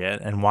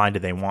target and why do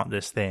they want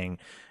this thing?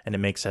 And it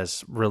makes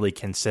us really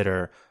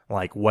consider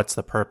like, what's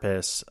the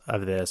purpose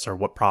of this, or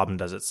what problem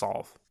does it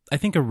solve? I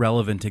think a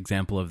relevant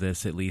example of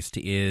this, at least,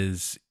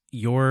 is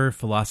your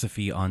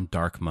philosophy on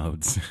dark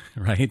modes,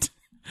 right?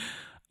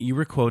 You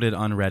were quoted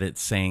on Reddit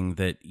saying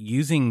that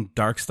using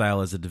dark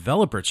style is a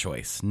developer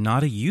choice,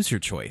 not a user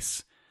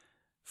choice.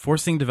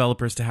 Forcing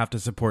developers to have to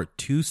support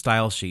 2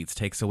 style sheets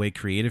takes away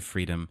creative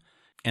freedom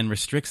and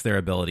restricts their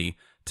ability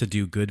to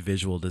do good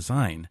visual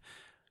design.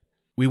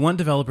 We want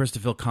developers to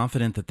feel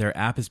confident that their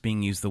app is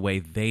being used the way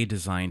they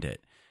designed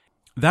it.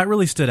 That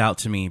really stood out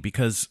to me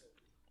because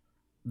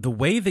the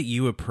way that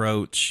you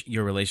approach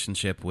your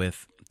relationship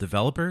with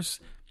developers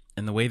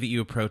and the way that you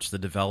approach the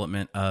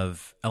development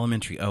of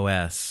Elementary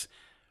OS,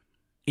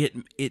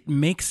 it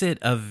makes it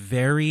a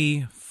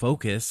very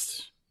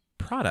focused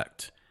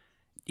product.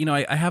 You know,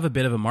 I have a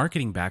bit of a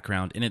marketing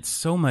background, and it's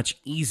so much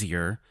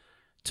easier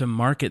to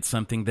market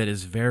something that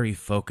is very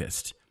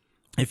focused.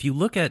 If you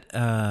look at,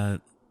 I'm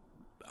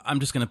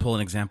just going to pull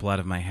an example out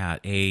of my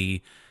hat,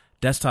 a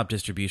desktop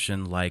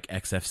distribution like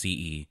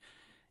XFCE,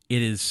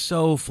 it is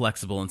so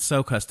flexible and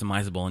so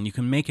customizable, and you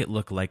can make it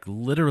look like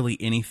literally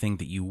anything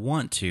that you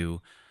want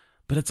to,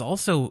 but it's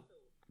also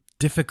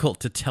difficult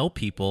to tell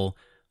people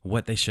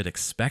what they should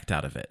expect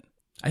out of it.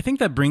 I think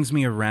that brings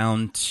me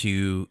around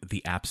to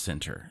the App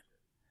Center.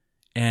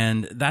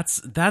 And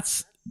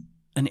that's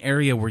an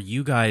area where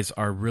you guys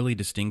are really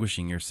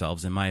distinguishing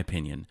yourselves, in my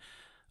opinion.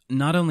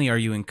 Not only are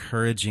you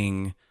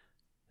encouraging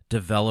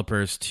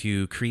developers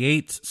to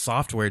create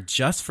software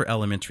just for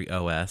Elementary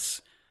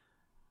OS,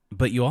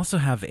 but you also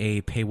have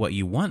a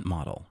pay-what-you-want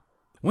model.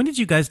 When did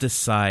you guys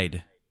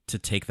decide to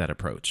take that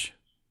approach,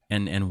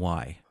 and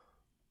why?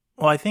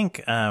 Well, I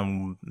think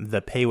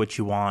the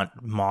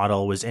pay-what-you-want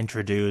model was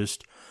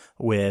introduced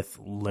with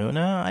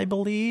Luna, I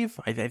believe.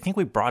 I think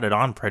we brought it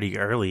on pretty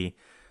early.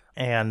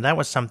 And that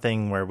was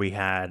something where we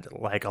had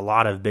like a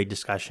lot of big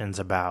discussions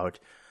about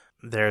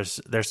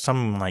there's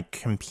some like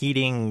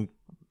competing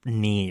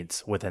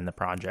needs within the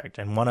project.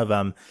 And one of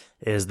them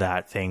is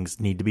that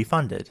things need to be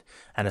funded.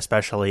 And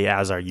especially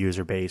as our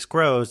user base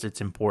grows,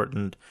 it's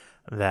important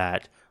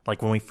that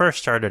like when we first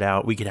started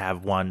out, we could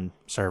have one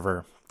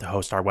server to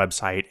host our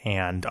website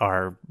and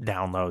our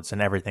downloads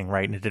and everything,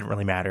 right? And it didn't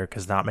really matter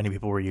because not many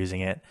people were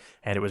using it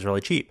and it was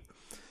really cheap.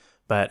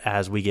 But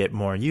as we get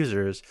more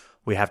users,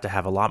 we have to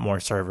have a lot more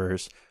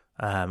servers.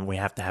 We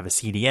have to have a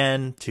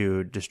CDN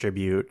to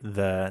distribute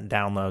the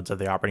downloads of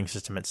the operating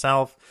system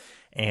itself.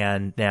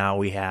 And now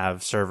we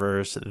have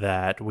servers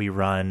that we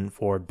run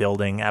for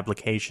building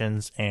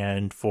applications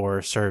and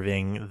for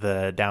serving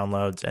the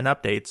downloads and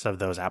updates of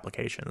those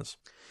applications.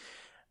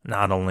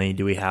 Not only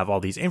do we have all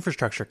these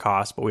infrastructure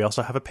costs, but we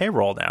also have a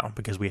payroll now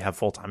because we have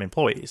full-time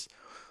employees.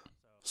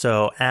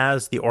 So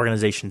as the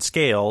organization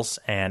scales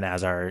and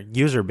as our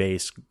user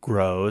base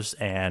grows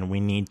and we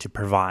need to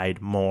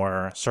provide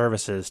more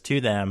services to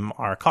them,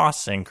 our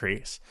costs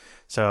increase.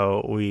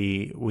 So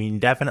we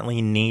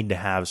definitely need to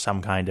have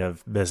some kind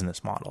of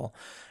business model.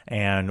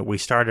 And we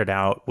started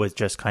out with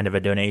just kind of a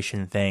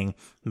donation thing,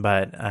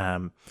 but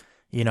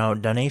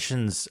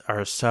donations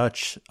are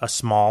such a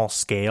small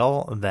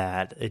scale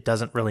that it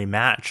doesn't really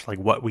match like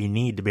what we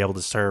need to be able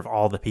to serve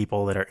all the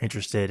people that are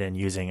interested in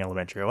using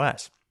Elementary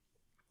OS.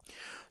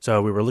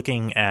 So we were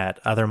looking at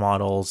other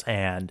models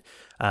and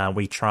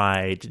we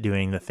tried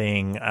doing the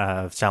thing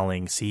of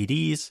selling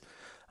CDs.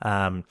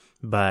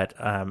 But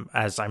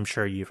as I'm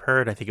sure you've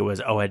heard, I think it was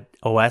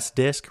OS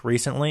Disc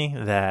recently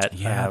that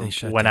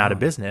went out of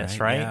business,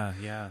 right?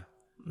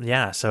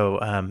 Yeah. So,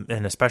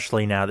 and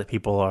especially now that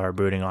people are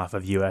booting off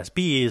of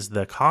USBs,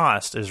 the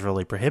cost is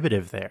really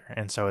prohibitive there.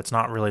 And so it's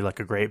not really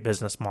like a great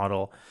business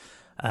model.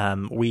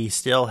 We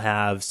still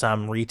have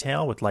some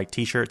retail with like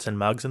t-shirts and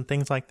mugs and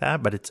things like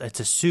that, but it's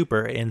a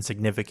super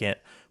insignificant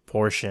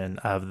portion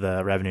of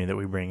the revenue that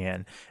we bring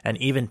in. And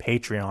even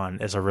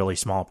Patreon is a really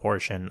small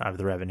portion of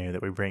the revenue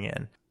that we bring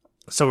in.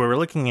 So we were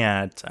looking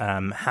at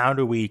how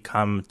do we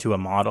come to a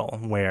model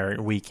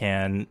where we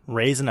can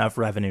raise enough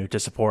revenue to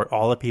support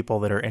all the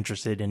people that are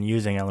interested in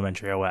using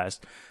Elementary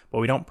OS, but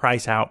we don't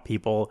price out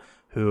people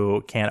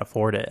who can't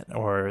afford it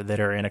or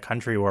that are in a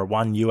country where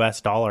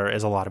 $1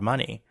 is a lot of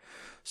money.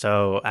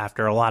 So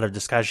after a lot of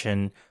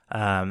discussion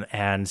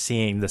and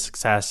seeing the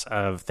success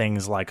of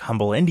things like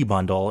Humble Indie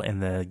Bundle in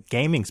the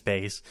gaming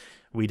space,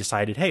 we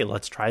decided, hey,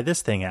 let's try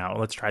this thing out.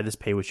 Let's try this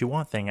pay what you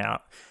want thing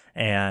out.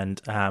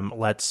 And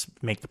let's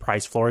make the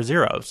price floor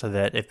 0 so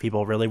that if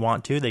people really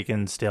want to, they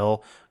can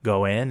still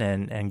go in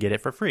and get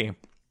it for free.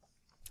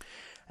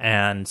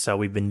 And so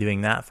we've been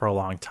doing that for a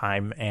long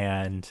time.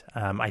 And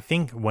I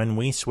think when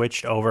we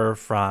switched over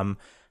from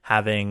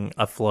having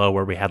a flow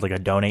where we had like a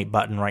donate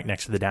button right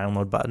next to the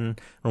download button,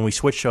 when we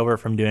switched over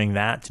from doing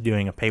that to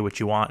doing a pay what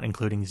you want,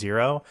 including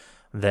 0,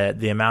 that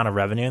the amount of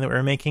revenue that we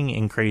were making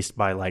increased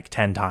by like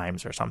 10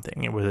 times or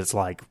something. It's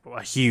like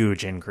a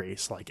huge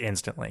increase, like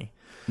instantly.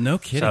 No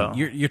kidding. So,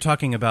 you're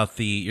talking about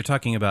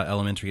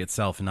Elementary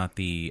itself, not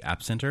the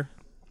App Center,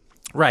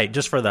 right?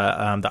 Just for the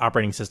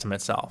operating system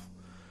itself.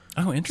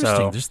 Oh,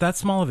 interesting. So, Just that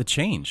small of a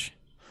change.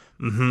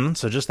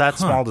 so just that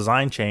small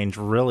design change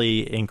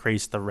really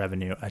increased the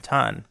revenue a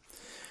ton.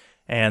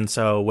 And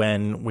so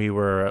when we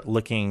were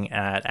looking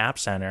at App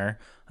Center,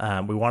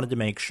 we wanted to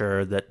make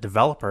sure that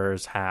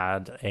developers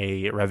had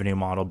a revenue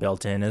model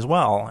built in as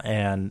well.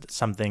 And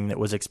something that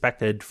was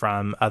expected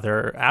from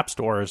other app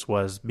stores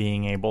was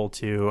being able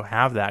to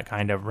have that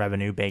kind of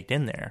revenue baked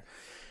in there.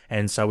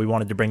 And so we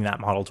wanted to bring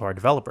that model to our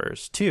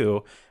developers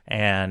too.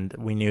 And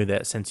we knew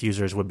that since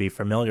users would be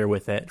familiar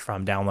with it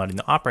from downloading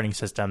the operating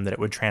system, that it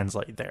would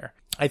translate there.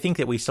 I think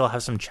that we still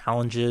have some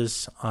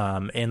challenges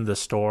in the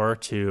store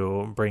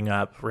to bring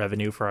up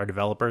revenue for our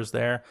developers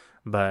there.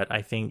 But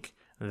I think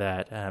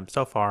that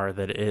so far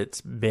that it's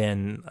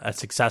been a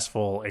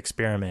successful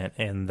experiment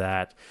in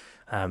that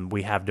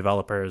we have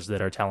developers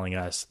that are telling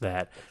us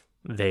that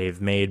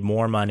they've made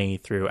more money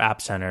through App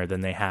Center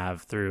than they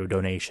have through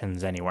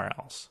donations anywhere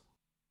else.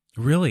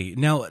 Really?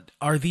 Now,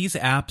 are these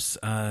apps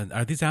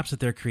that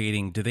they're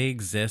creating, do they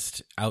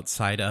exist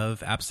outside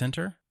of App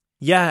Center?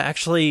 Yeah,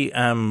 actually,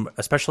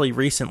 especially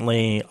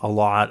recently, a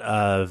lot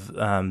of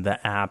the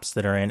apps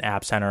that are in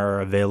App Center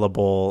are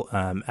available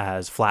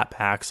as flat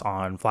packs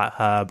on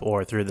FlatHub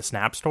or through the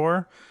Snap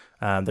Store.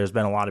 There's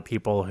been a lot of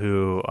people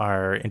who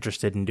are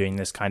interested in doing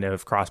this kind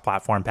of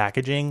cross-platform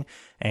packaging,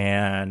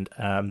 and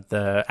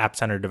the App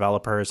Center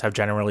developers have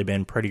generally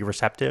been pretty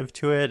receptive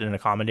to it and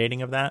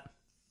accommodating of that.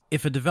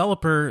 If a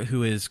developer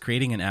who is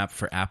creating an app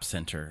for App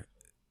Center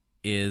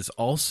is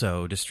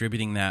also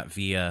distributing that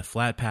via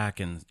Flatpak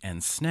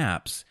and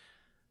Snaps,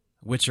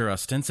 which are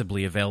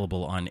ostensibly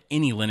available on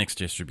any Linux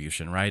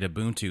distribution, right?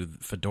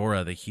 Ubuntu,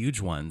 Fedora, the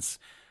huge ones,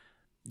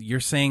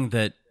 you're saying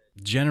that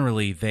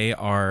generally they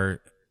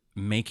are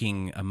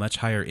making a much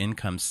higher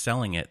income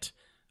selling it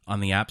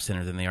on the App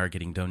Center than they are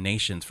getting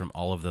donations from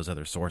all of those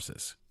other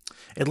sources.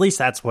 At least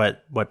that's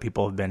what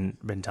people have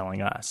been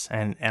telling us.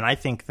 And I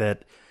think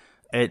that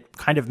it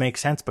kind of makes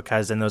sense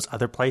because in those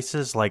other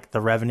places, like the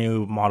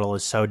revenue model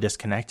is so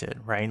disconnected,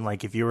 right?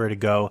 Like if you were to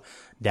go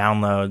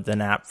download an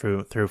app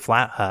through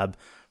FlatHub,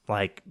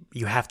 like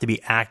you have to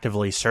be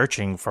actively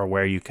searching for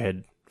where you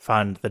could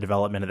fund the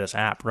development of this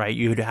app, right?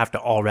 You'd have to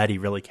already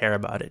really care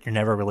about it. You're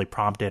never really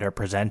prompted or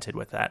presented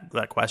with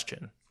that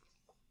question.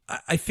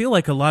 I feel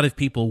like a lot of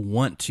people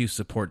want to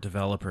support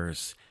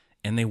developers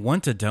and they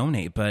want to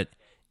donate, but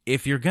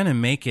if you're going to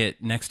make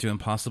it next to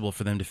impossible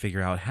for them to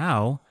figure out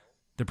how,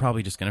 they're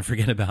probably just going to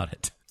forget about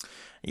it.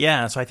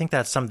 Yeah, so I think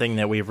that's something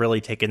that we've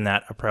really taken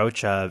that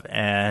approach of,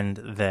 and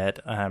that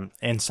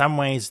in some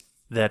ways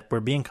that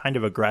we're being kind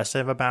of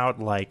aggressive about,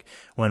 like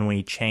when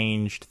we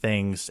changed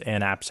things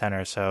in App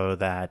Center so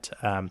that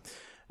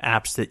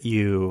apps that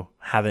you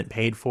haven't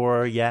paid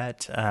for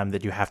yet,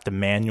 that you have to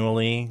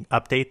manually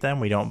update them.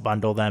 We don't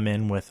bundle them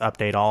in with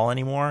Update All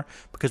anymore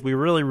because we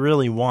really,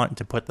 really want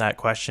to put that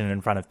question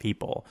in front of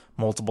people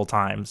multiple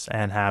times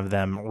and have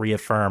them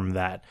reaffirm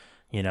that,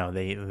 you know,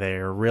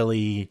 they're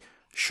really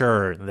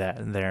sure that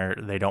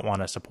they don't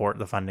want to support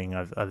the funding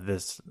of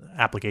this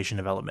application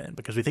development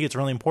because we think it's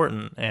really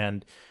important.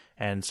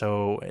 And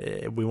so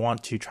we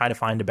want to try to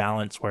find a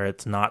balance where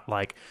it's not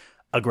like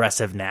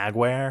aggressive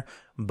nagware,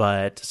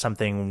 but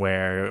something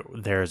where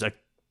there's a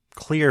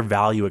clear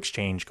value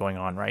exchange going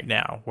on right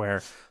now,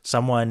 where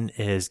someone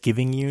is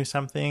giving you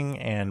something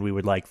and we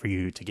would like for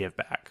you to give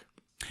back.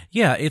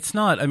 Yeah, it's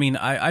not. I mean,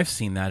 I've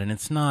seen that, and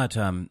it's not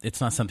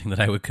something that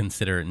I would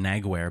consider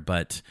nagware,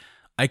 but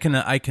I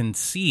can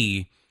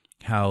see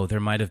how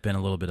there might have been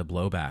a little bit of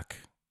blowback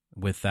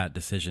with that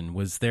decision.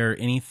 Was there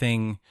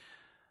anything?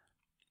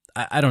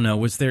 I don't know.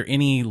 Was there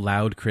any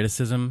loud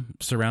criticism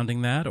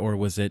surrounding that, or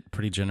was it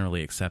pretty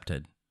generally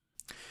accepted?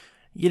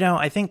 You know,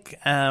 I think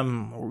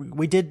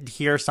we did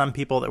hear some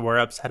people that were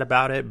upset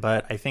about it,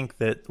 but I think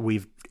that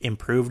we've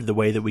improved the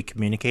way that we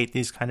communicate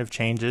these kind of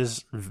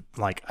changes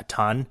like a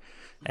ton.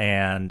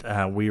 And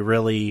we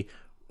really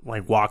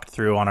like walked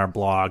through on our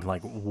blog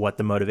like what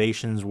the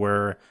motivations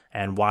were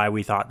and why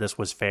we thought this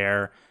was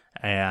fair.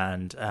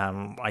 And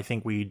I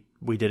think we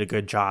did a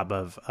good job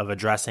of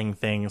addressing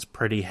things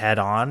pretty head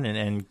on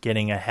and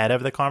getting ahead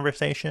of the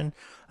conversation,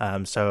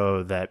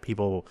 so that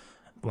people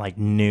like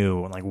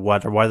knew like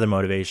what are the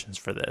motivations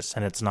for this.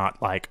 And it's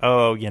not like,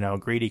 oh, you know,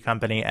 greedy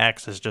company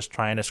X is just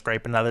trying to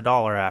scrape another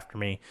dollar after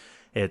me.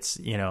 It's,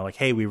 you know, like,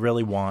 hey, we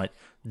really want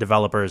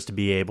developers to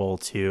be able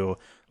to,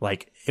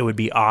 like, it would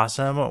be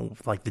awesome,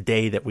 like, the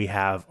day that we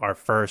have our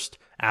first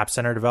App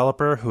Center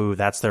developer who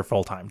that's their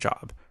full-time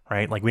job,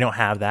 right? Like, we don't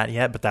have that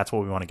yet, but that's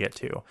what we want to get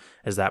to,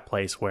 is that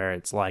place where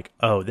it's like,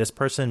 oh, this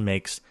person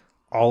makes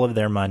all of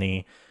their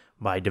money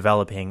by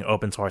developing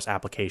open source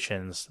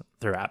applications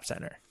through App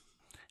Center.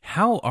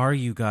 How are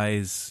you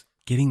guys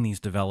getting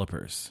these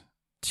developers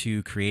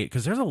to create?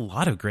 Because there's a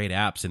lot of great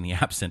apps in the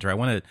App Center. I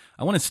want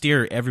to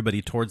steer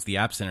everybody towards the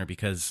App Center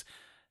because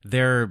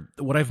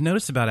what I've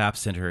noticed about App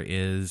Center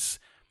is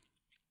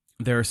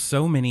there are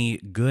so many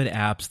good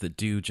apps that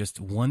do just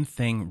one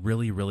thing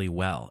really, really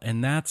well,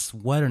 and that's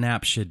what an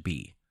app should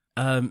be.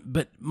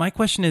 But my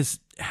question is,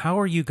 how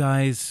are you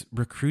guys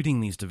recruiting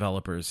these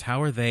developers?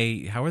 How are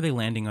they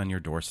landing on your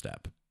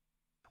doorstep?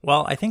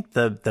 Well, I think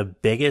the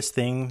biggest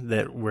thing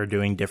that we're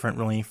doing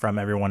differently from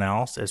everyone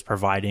else is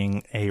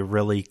providing a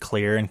really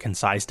clear and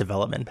concise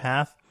development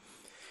path.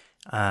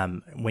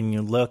 When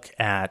you look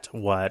at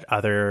what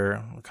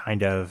other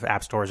kind of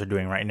app stores are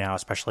doing right now,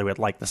 especially with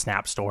like the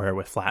Snap Store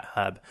with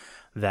FlatHub,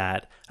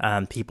 that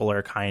people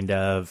are kind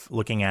of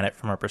looking at it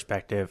from a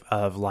perspective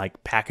of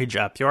like package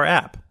up your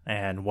app,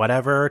 and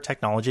whatever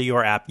technology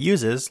your app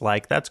uses,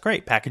 like that's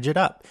great, package it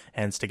up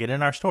and stick it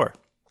in our store.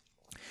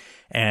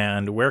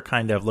 And we're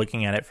kind of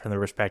looking at it from the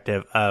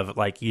perspective of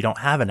like, you don't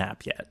have an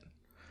app yet.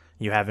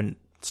 You haven't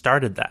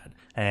started that.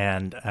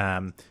 And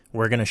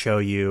we're going to show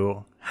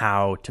you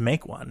how to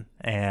make one.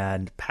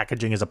 And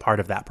packaging is a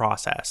part of that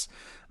process.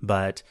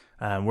 But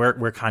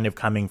we're kind of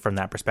coming from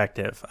that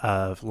perspective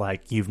of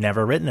like, you've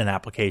never written an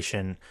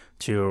application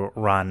to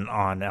run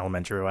on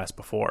Elementary OS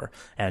before,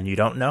 and you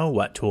don't know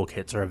what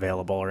toolkits are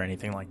available or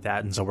anything like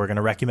that. And so we're going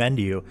to recommend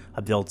you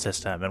a build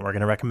system, and we're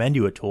going to recommend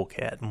you a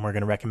toolkit, and we're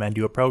going to recommend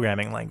you a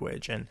programming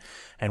language, and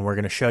we're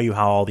going to show you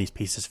how all these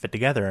pieces fit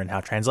together and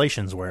how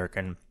translations work,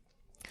 and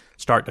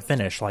start to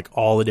finish, like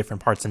all the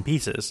different parts and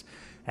pieces.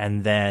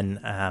 And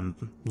then,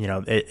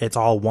 it's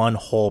all one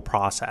whole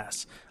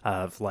process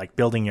of like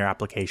building your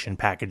application,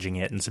 packaging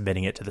it, and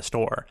submitting it to the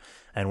store.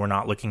 And we're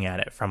not looking at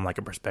it from like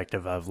a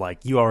perspective of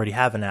like, you already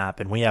have an app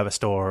and we have a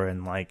store,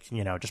 and like,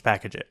 just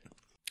package it.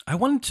 I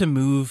wanted to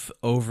move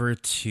over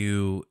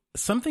to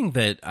something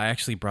that I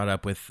actually brought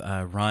up with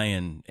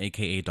Ryan,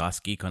 aka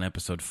DOS Geek, on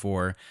episode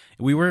 4.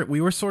 We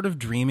were sort of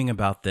dreaming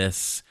about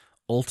this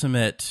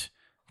ultimate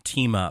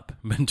team up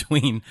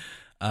between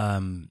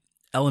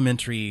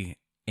Elementary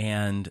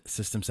and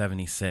System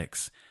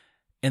 76.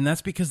 And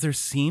that's because there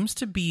seems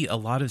to be a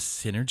lot of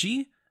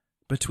synergy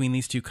between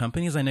these two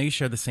companies. I know you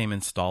share the same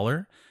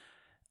installer,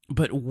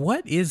 but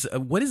what is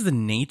the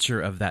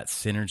nature of that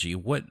synergy?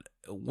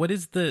 What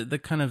is the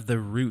kind of the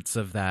roots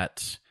of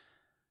that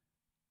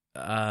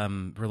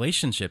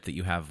relationship that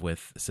you have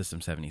with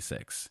System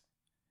 76?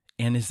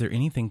 And is there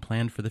anything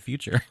planned for the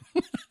future?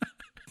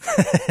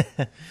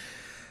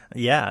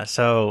 Yeah,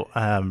 so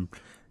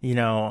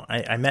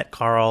I met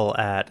Carl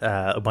at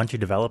a bunch of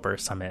developer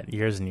summit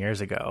years and years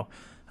ago,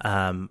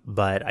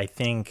 but I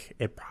think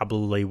it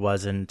probably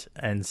wasn't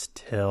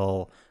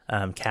until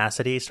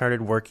Cassidy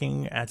started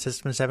working at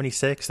System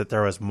 76 that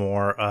there was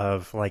more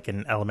of like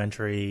an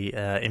Elementary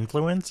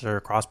influence or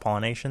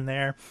cross-pollination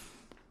there.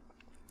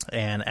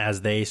 And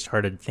as they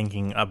started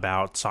thinking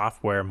about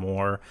software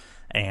more,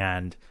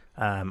 and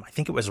I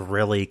think it was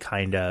really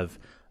kind of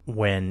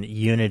when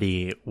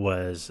Unity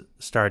was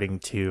starting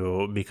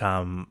to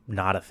become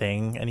not a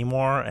thing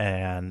anymore,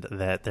 and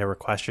that there were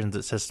questions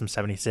at System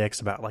 76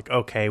 about like,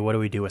 okay, what do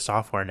we do with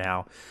software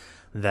now?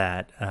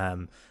 That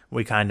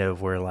we kind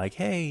of were like,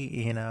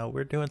 hey,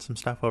 we're doing some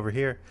stuff over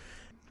here.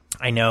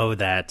 I know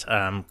that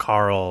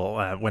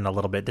Carl went a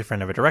little bit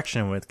different of a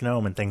direction with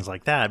GNOME and things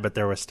like that, but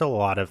there was still a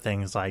lot of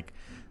things like,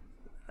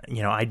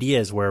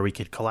 ideas where we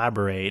could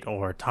collaborate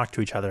or talk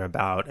to each other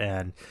about.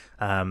 And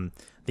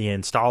the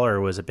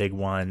installer was a big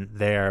one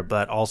there,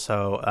 but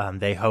also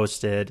they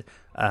hosted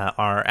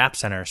our App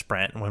Center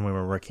sprint when we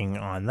were working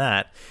on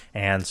that.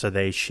 And so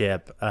they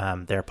ship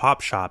their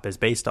Pop Shop is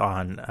based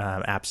on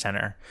App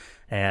Center.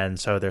 And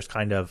so there's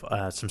kind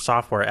of some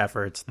software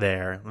efforts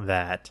there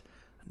that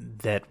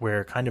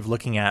we're kind of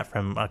looking at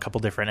from a couple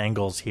different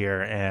angles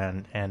here.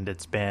 And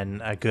it's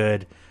been a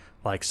good,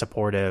 like,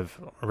 supportive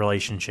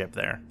relationship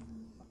there.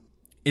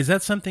 Is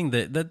that something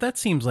that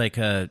seems like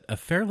a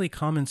fairly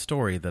common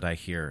story that I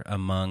hear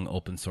among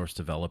open source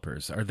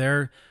developers? Are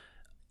there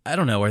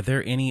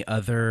any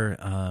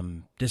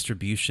other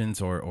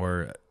distributions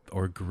or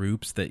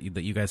groups that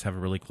you guys have a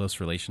really close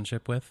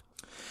relationship with?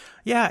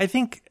 Yeah, I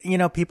think,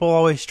 people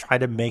always try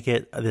to make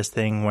it this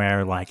thing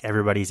where like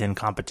everybody's in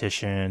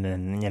competition,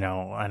 and,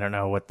 I don't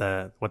know what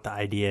the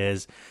idea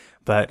is,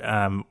 but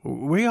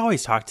we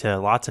always talk to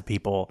lots of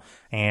people,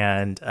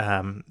 and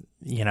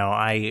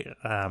I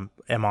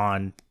am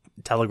on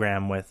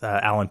Telegram with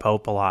Alan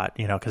Pope a lot,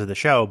 because of the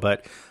show,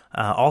 but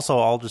also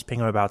I'll just ping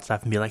him about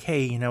stuff and be like,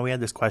 hey, we had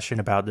this question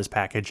about this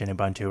package in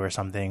Ubuntu or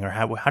something, or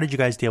how did you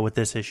guys deal with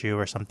this issue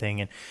or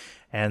something,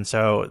 and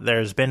so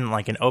there's been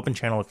like an open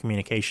channel of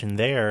communication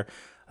there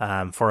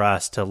for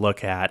us to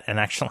look at. And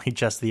actually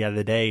just the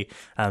other day,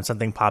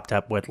 something popped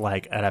up with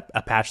like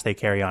a patch they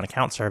carry on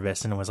account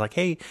service, and it was like,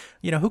 hey,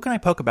 who can I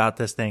poke about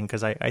this thing?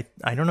 Because I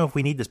don't know if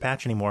we need this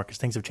patch anymore because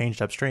things have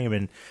changed upstream.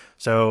 And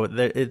so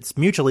it's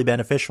mutually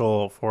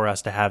beneficial for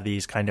us to have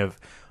these kind of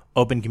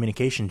open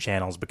communication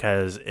channels,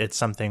 because it's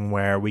something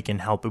where we can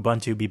help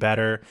Ubuntu be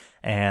better,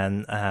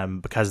 and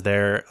because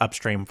they're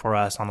upstream for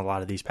us on a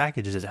lot of these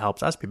packages, it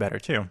helps us be better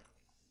too.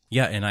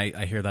 Yeah, and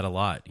I hear that a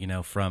lot,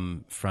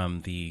 from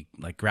the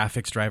like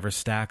graphics driver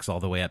stacks all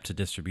the way up to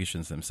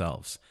distributions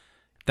themselves.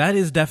 That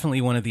is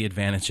definitely one of the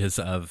advantages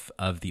of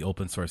the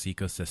open source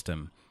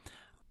ecosystem,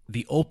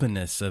 the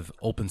openness of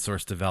open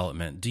source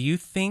development. Do you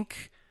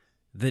think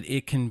that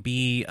it can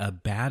be a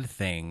bad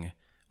thing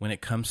when it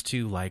comes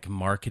to like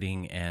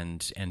marketing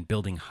and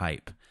building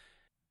hype?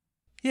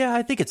 Yeah,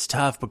 I think it's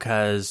tough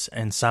because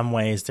in some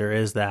ways there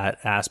is that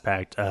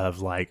aspect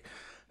of like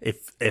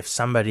if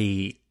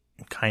somebody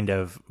kind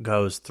of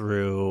goes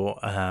through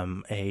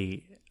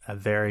a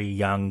very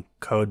young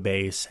code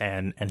base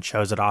and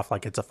shows it off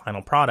like it's a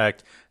final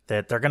product,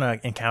 that they're going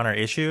to encounter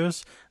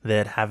issues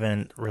that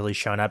haven't really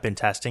shown up in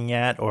testing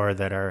yet or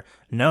that are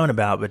known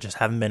about but just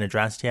haven't been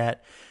addressed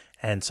yet.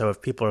 And so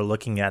if people are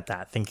looking at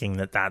that thinking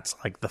that that's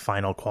like the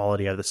final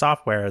quality of the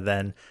software,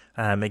 then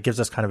it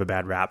gives us kind of a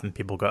bad rap, and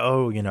people go,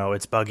 oh, you know,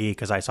 it's buggy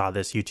because I saw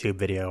this YouTube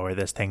video or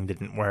this thing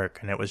didn't work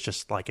and it was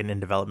just like an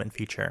in development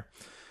feature.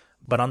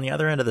 But on the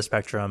other end of the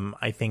spectrum,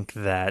 I think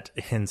that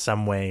in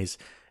some ways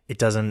it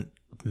doesn't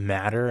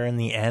matter in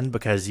the end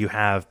because you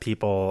have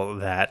people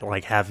that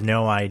like have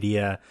no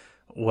idea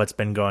what's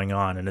been going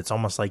on, and it's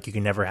almost like you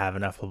can never have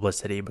enough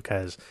publicity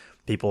because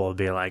people will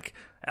be like,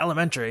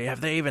 Elementary,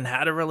 have they even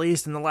had a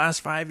release in the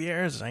last 5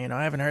 years? You know,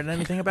 I haven't heard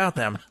anything about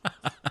them.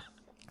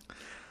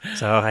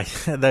 So I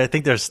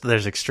think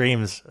there's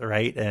extremes,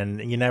 right?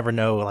 And you never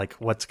know like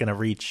what's going to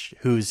reach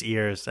whose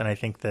ears. And I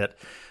think that,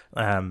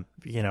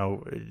 you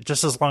know,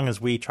 just as long as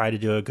we try to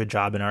do a good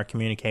job in our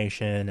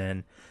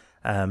communication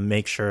and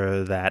make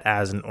sure that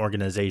as an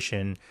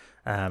organization,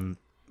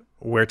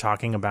 we're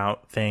talking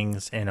about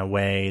things in a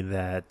way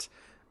that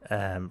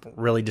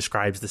really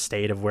describes the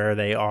state of where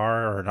they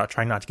are, or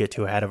trying not to get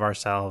too ahead of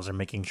ourselves, or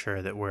making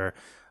sure that we're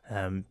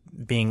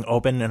being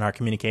open in our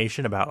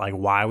communication about like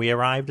why we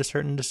arrived at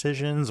certain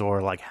decisions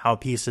or like how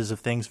pieces of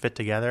things fit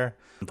together.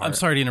 I'm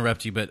sorry to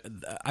interrupt you, but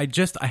I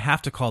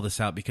have to call this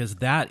out because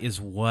that is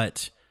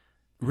what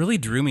really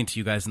drew me to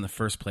you guys in the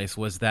first place,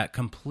 was that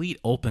complete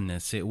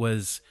openness. It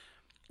was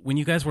when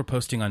you guys were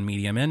posting on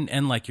Medium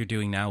and like you're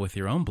doing now with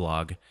your own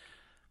blog,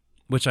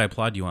 which I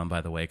applaud you on,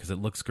 by the way, because it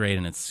looks great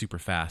and it's super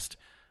fast.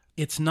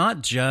 It's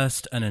not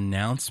just an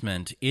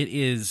announcement. It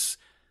is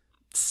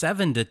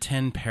 7 to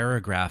 10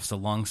 paragraphs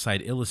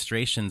alongside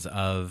illustrations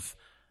of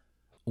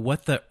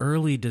what the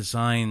early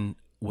design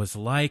was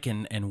like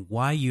and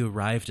why you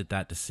arrived at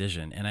that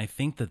decision. And I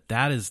think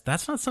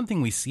that's not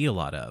something we see a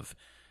lot of.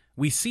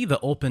 We see the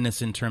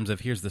openness in terms of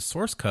here's the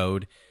source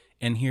code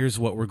and here's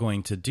what we're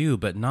going to do,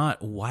 but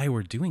not why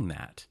we're doing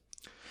that.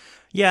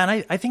 Yeah,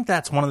 and I think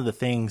that's one of the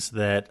things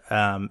that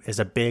is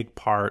a big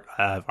part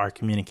of our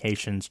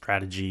communication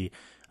strategy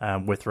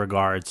with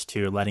regards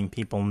to letting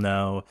people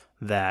know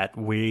that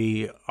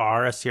we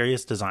are a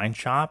serious design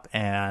shop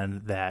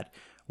and that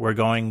we're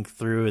going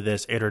through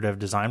this iterative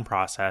design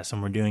process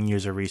and we're doing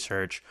user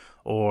research,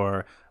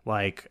 or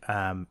like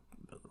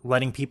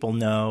letting people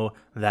know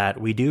that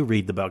we do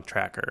read the bug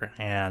tracker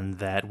and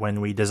that when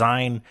we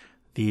design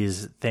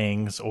these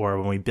things or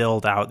when we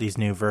build out these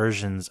new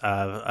versions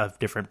of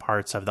different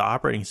parts of the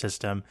operating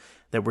system,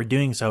 that we're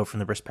doing so from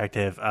the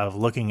perspective of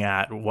looking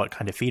at what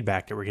kind of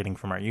feedback that we're getting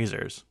from our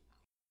users.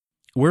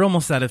 We're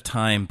almost out of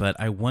time, but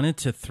I wanted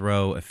to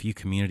throw a few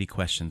community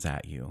questions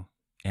at you,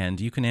 and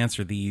you can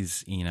answer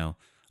these, you know,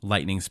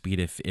 lightning speed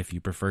if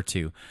you prefer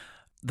to.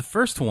 The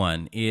first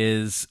one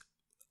is,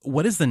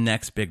 what is the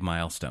next big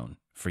milestone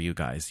for you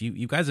guys?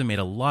 You guys have made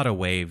a lot of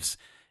waves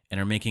and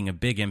are making a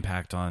big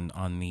impact on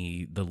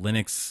the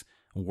Linux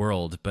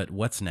world, but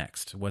what's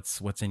next?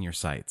 What's in your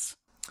sights?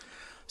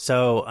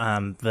 So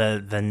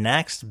the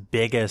next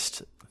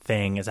biggest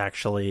thing is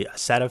actually a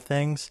set of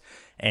things,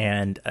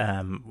 and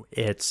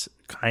it's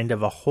kind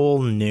of a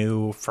whole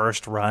new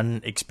first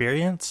run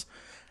experience.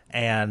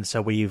 And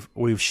so we've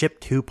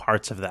shipped 2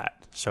 parts of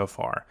that so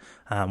far.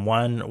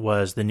 One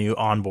was the new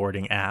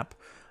onboarding app.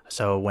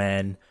 So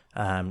when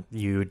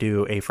you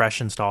do a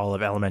fresh install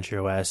of Elementary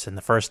OS, and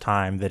the first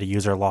time that a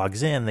user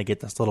logs in, they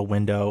get this little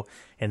window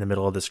in the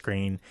middle of the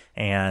screen,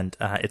 and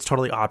it's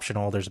totally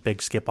optional. There's a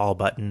big skip all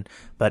button,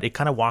 but it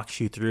kind of walks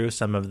you through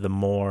some of the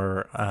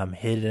more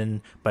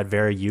hidden but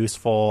very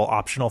useful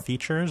optional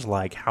features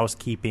like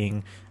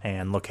housekeeping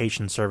and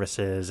location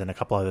services and a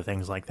couple other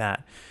things like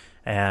that.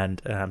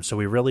 And so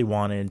we really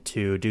wanted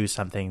to do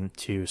something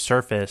to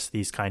surface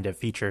these kind of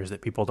features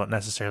that people don't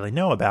necessarily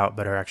know about,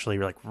 but are actually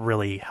like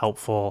really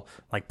helpful,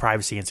 like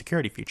privacy and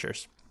security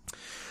features.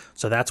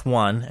 So that's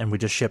one, and we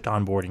just shipped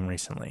onboarding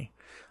recently.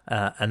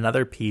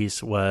 Another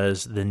piece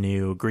was the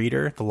new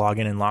greeter, the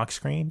login and lock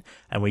screen,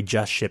 and we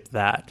just shipped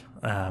that,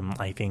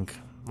 I think,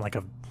 like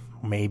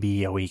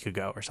maybe a week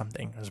ago or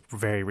something. It was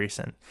very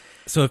recent.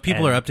 So if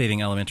people are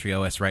updating Elementary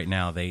OS right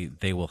now,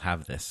 they will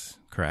have this,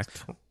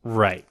 correct?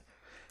 Right.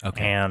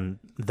 Okay. And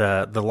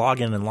the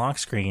login and lock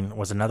screen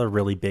was another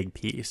really big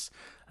piece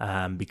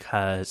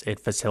because it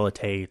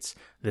facilitates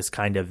this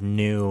kind of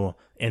new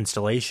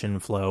installation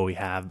flow we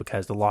have,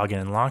 because the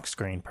login and lock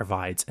screen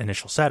provides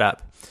initial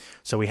setup.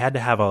 So we had to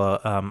have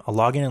a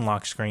login and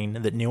lock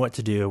screen that knew what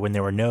to do when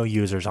there were no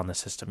users on the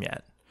system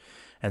yet.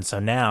 And so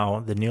now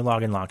the new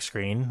login lock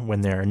screen,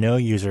 when there are no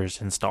users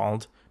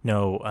installed,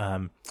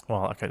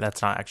 okay,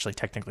 that's not actually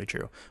technically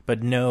true,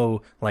 but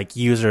no like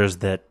users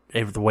that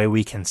the way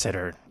we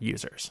consider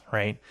users,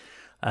 right?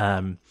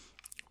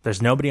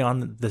 There's nobody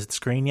on the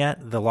screen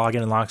yet. The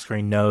login and lock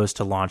screen knows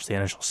to launch the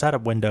initial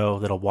setup window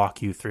that'll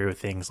walk you through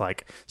things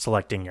like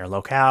selecting your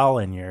locale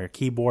and your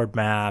keyboard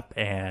map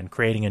and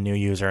creating a new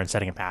user and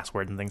setting a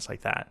password and things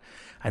like that.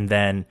 And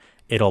then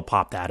it'll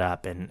pop that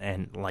up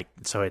and like,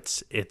 so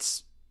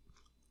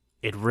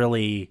it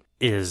really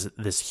is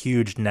this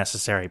huge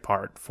necessary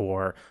part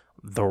for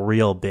the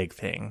real big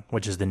thing,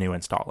 which is the new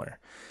installer.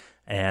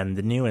 And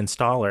the new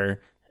installer,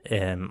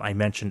 I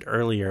mentioned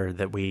earlier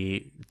that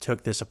we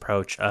took this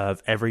approach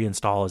of every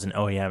install is an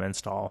OEM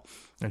install.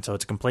 And so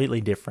it's a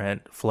completely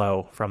different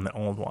flow from the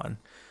old one.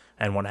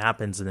 And what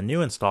happens in the new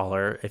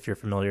installer, if you're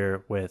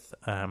familiar with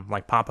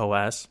like Pop!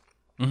 OS,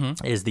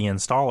 is the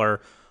installer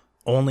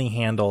only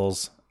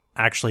handles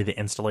actually the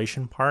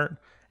installation part,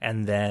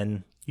 and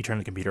then you turn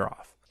the computer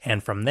off.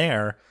 And from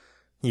there,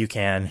 you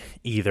can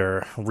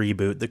either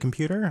reboot the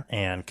computer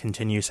and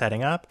continue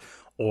setting up,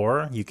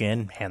 or you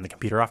can hand the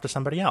computer off to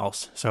somebody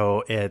else.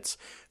 So it's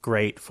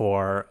great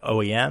for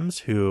OEMs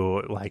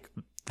who, like,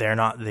 they're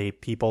not the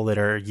people that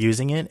are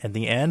using it at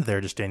the end.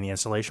 They're just doing the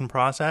installation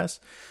process.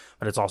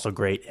 But it's also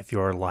great if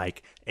you're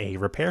like a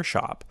repair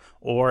shop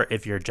or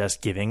if you're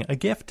just giving a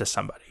gift to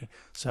somebody.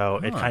 So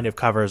it kind of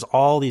covers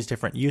all these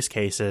different use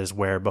cases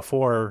where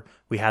before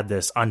we had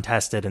this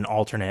untested and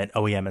alternate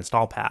OEM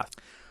install path.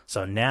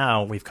 So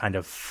now we've kind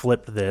of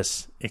flipped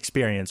this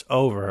experience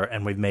over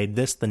and we've made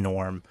this the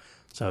norm.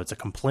 So it's a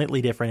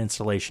completely different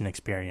installation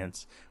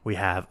experience. We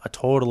have a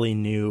totally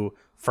new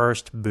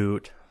first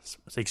boot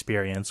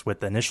experience with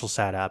the initial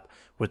setup,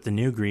 with the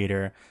new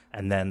greeter,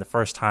 and then the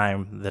first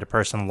time that a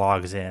person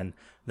logs in,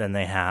 then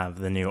they have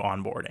the new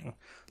onboarding.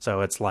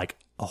 So it's like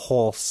a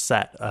whole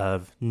set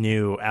of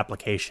new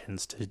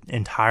applications to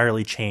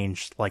entirely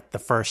change like the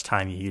first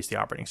time you use the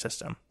operating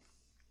system.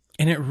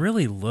 And it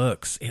really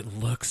looks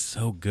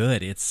so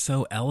good. It's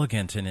so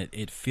elegant and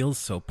it feels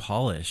so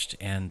polished.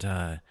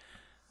 And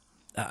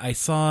I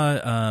saw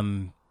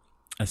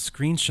a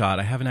screenshot.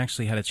 I haven't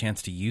actually had a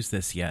chance to use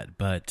this yet,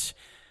 but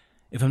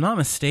if I'm not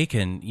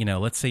mistaken, you know,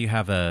 let's say you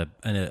have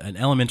an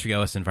elementary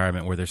OS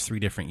environment where there's 3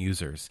 different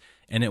users,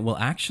 and it will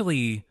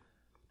actually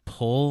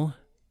pull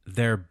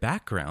their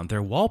background,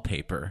 their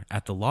wallpaper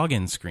at the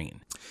login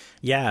screen.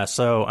 Yeah,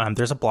 so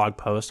there's a blog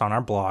post on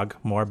our blog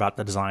more about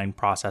the design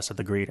process of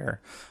the greeter.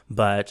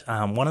 But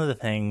one of the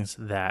things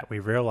that we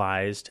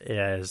realized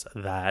is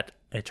that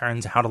it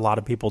turns out a lot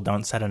of people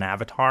don't set an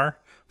avatar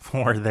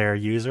for their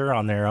user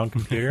on their own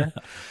computer.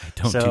 I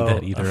don't do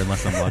that either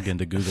unless I'm logged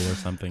into Google or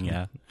something,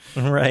 yeah.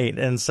 Right,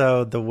 and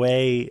so the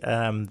way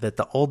that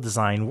the old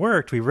design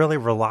worked, we really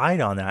relied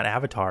on that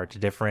avatar to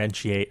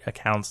differentiate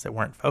accounts that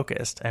weren't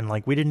focused. And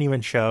like we didn't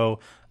even show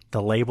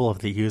the label of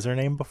the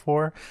username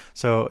before.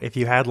 So if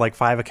you had like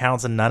 5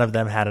 accounts and none of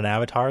them had an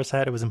avatar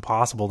set, it was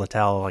impossible to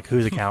tell like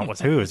whose account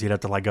was whose. You'd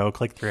have to like go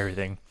click through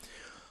everything.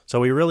 So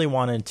we really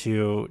wanted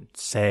to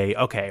say,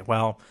 okay,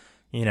 well,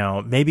 you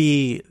know,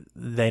 maybe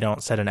they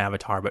don't set an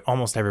avatar, but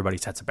almost everybody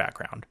sets a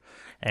background.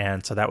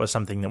 And so that was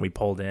something that we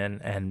pulled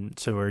in. And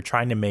so we're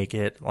trying to make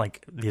it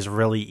like these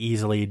really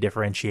easily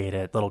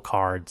differentiated little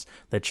cards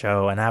that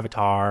show an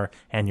avatar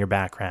and your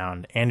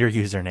background and your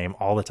username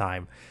all the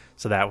time.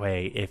 So that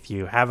way, if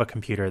you have a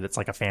computer that's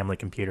like a family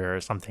computer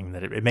or something,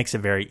 that it makes it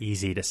very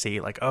easy to see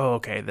like, oh,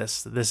 okay,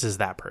 this is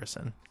that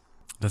person.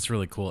 That's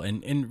really cool.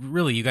 And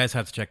really, you guys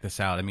have to check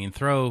this out. I mean,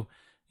 throw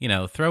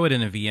it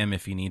in a VM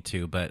if you need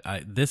to, but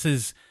this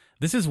is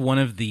one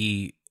of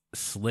the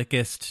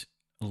slickest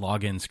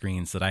login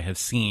screens that I have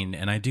seen,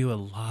 and I do a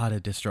lot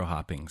of distro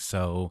hopping,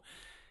 so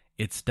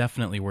it's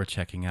definitely worth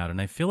checking out.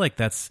 And I feel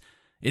like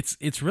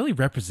it's really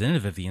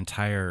representative of the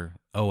entire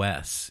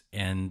OS.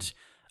 And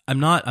I'm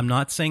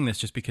not saying this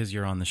just because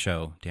you're on the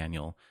show,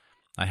 Daniel.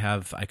 I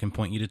can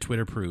point you to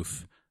Twitter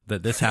proof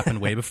that this happened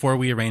way before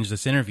we arranged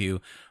this interview,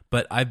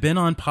 but I've been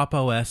on Pop!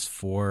 OS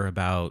for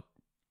about,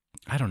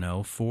 I don't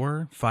know,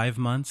 4-5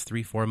 months,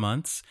 3-4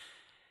 months.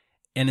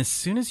 And as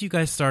soon as you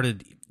guys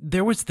started,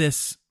 there was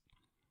this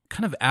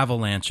kind of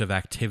avalanche of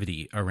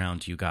activity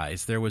around you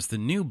guys. There was the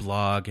new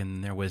blog,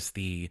 and there was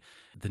the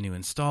new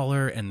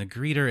installer and the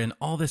greeter and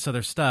all this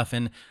other stuff.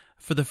 And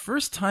for the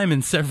first time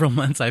in several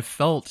months, I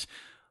felt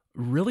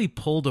really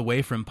pulled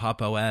away from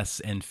Pop! OS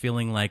and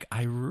feeling like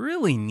I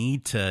really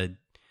need to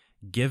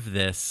give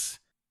this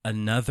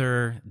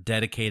another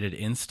dedicated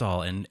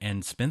install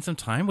and spend some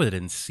time with it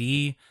and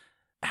see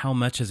how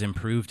much has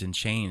improved and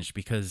changed,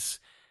 because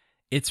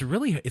it's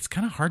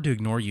kind of hard to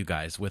ignore you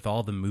guys with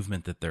all the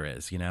movement that there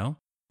is, you know?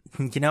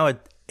 You know,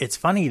 it's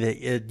funny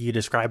that you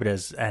describe it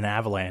as an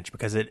avalanche,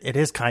 because it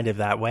is kind of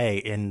that way,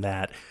 in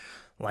that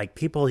like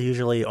people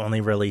usually only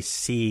really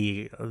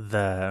see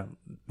the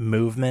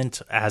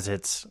movement as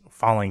it's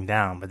falling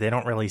down, but they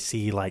don't really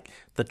see like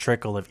the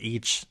trickle of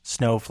each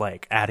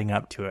snowflake adding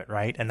up to it,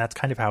 right? And that's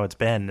kind of how it's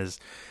been, is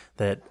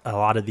that a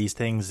lot of these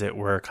things that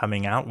we're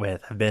coming out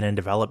with have been in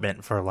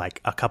development for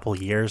like a couple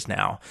years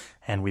now,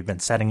 and we've been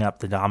setting up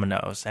the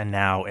dominoes, and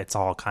now it's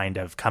all kind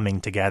of coming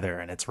together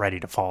and it's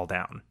ready to fall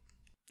down.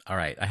 All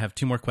right, I have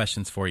 2 more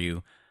questions for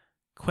you.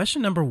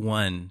 Question number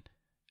 1,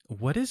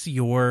 what is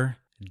your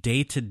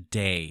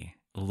day-to-day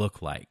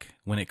look like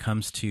when it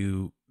comes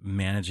to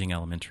managing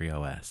Elementary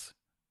OS?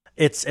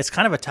 It's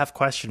kind of a tough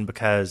question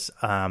because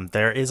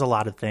there is a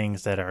lot of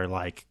things that are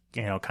like,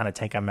 kind of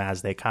take them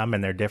as they come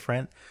and they're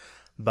different.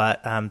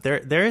 But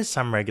there is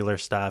some regular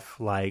stuff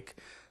like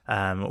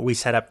we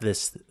set up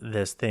this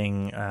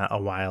thing a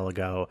while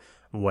ago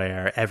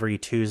where every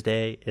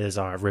Tuesday is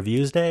our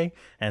reviews day.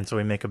 And so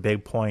we make a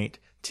big point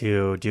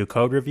to do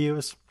code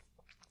reviews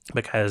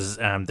because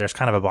there's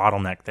kind of a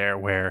bottleneck there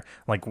where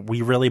like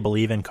we really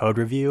believe in code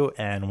review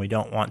and we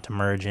don't want to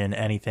merge in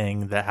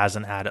anything that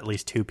hasn't had at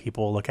least 2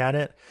 people look at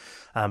it.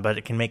 But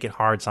it can make it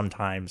hard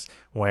sometimes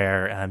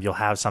where you'll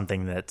have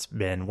something that's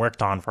been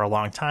worked on for a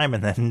long time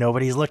and then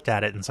nobody's looked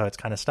at it. And so it's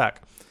kind of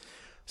stuck.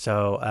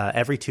 So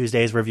every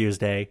Tuesday is reviews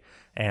day.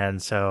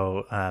 And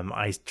so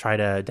I try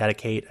to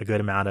dedicate a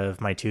good amount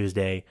of my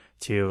Tuesday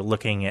to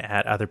looking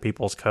at other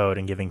people's code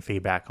and giving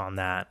feedback on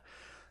that.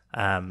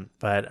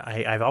 But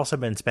I've also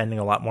been spending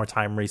a lot more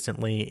time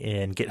recently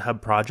in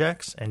GitHub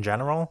projects in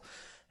general.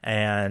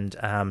 And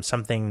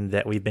something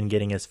that we've been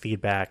getting as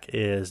feedback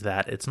is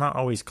that it's not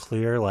always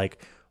clear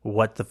like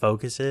what the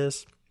focus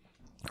is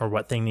or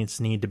what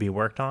things need to be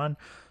worked on.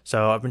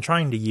 So I've been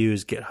trying to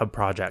use GitHub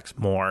projects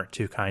more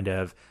to kind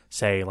of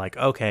say like,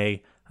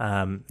 okay,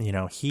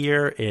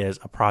 here is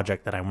a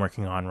project that I'm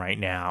working on right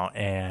now.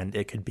 And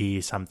it could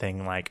be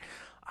something like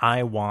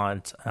I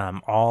want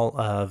all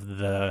of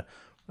the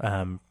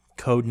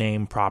code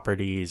name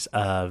properties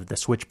of the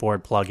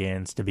switchboard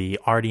plugins to be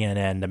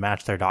RDNN to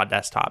match their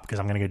 .desktop because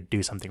I'm going to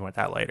do something with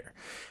that later.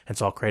 And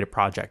so I'll create a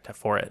project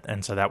for it.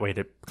 And so that way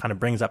it kind of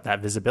brings up that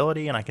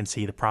visibility and I can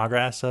see the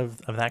progress of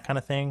that kind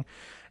of thing.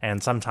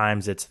 And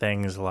sometimes it's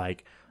things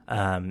like,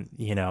 I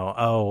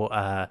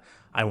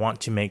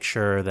want to make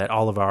sure that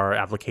all of our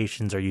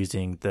applications are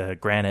using the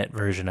Granite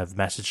version of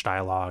message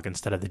dialog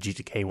instead of the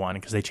GTK one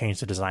because they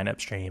changed the design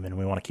upstream and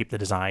we want to keep the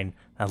design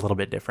a little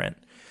bit different.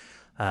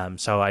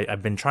 So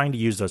I've been trying to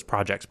use those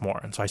projects more.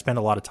 And so I spend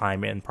a lot of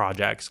time in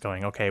projects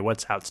going, okay,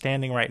 what's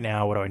outstanding right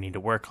now? What do I need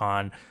to work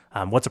on?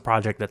 What's a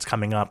project that's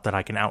coming up that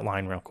I can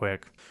outline real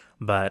quick?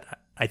 But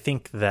I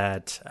think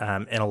that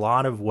in a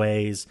lot of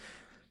ways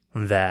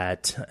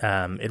that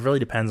it really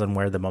depends on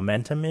where the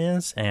momentum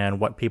is and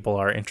what people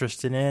are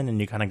interested in. And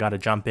you kind of got to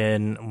jump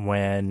in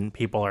when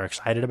people are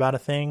excited about a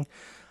thing.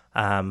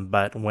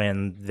 But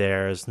when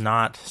there's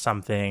not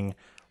something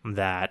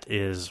that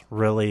is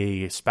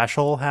really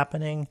special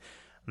happening,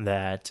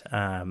 that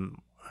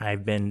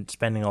I've been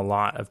spending a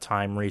lot of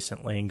time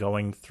recently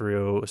going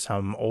through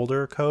some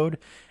older code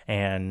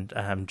and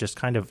just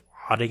kind of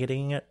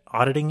auditing it,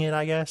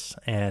 I guess,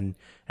 and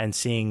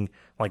seeing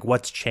like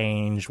what's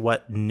changed,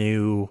 what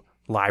new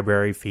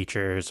library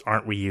features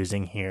aren't we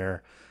using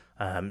here?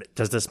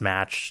 Does this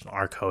match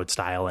our code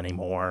style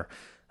anymore?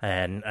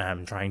 And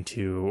I'm trying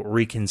to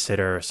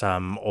reconsider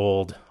some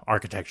old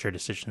architecture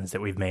decisions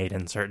that we've made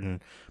in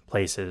certain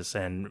places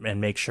and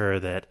make sure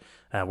that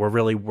we're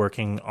really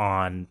working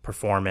on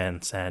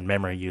performance and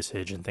memory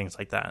usage and things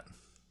like that.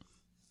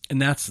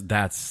 And that's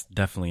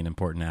definitely an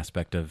important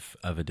aspect of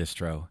a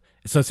distro.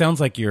 So it sounds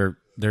like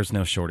there's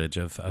no shortage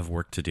of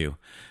work to do.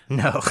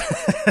 No.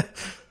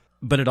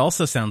 But it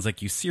also sounds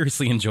like you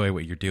seriously enjoy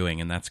what you're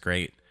doing, and that's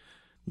great.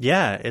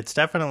 Yeah, it's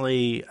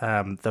definitely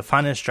the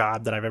funnest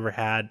job that I've ever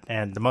had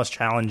and the most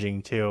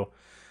challenging too.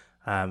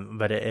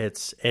 But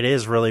it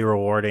is really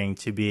rewarding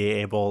to be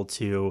able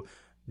to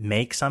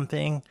make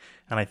something.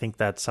 And I think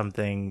that's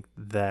something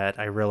that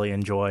I really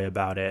enjoy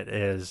about it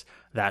is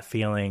that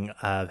feeling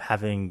of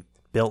having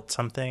built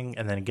something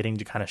and then getting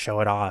to kind of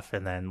show it off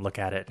and then look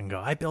at it and go,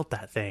 I built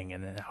that thing.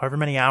 And then however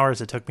many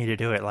hours it took me to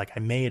do it, like I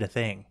made a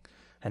thing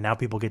and now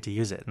people get to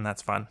use it and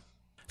that's fun.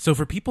 So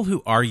for people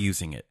who are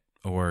using it,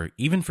 or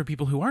even for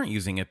people who aren't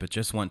using it but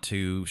just want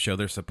to show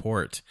their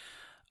support,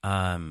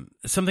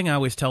 something I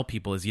always tell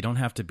people is you don't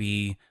have to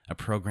be a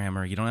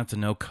programmer, you don't have to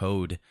know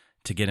code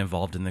to get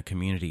involved in the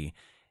community.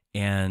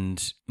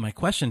 And my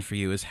question for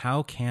you is,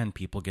 how can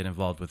people get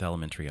involved with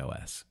Elementary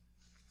OS?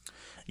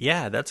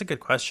 Yeah, that's a good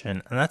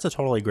question. And that's a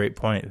totally great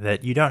point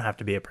that you don't have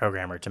to be a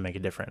programmer to make a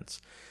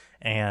difference.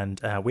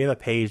 And we have a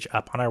page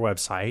up on our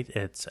website.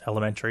 It's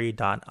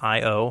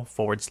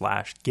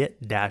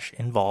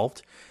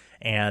elementary.io/get-involved.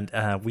 And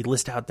we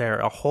list out there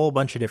a whole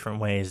bunch of different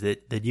ways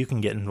that you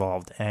can get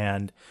involved.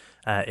 And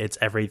it's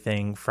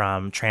everything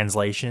from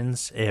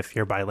translations if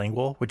you're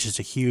bilingual, which is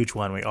a huge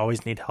one. We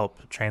always need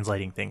help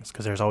translating things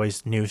because there's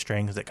always new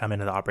strings that come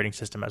into the operating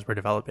system as we're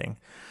developing.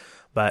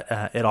 But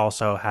it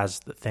also has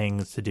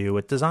things to do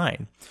with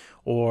design.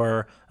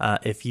 Or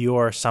if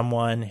you're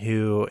someone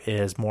who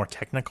is more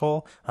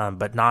technical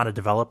but not a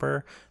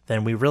developer,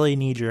 then we really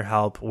need your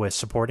help with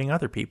supporting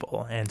other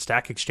people. And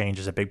Stack Exchange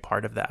is a big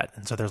part of that.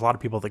 And so there's a lot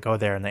of people that go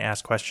there and they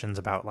ask questions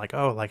about like,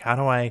 oh, like how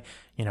do I,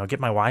 get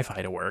my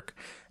Wi-Fi to work?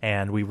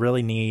 And we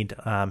really need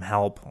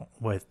help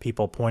with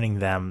people pointing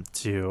them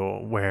to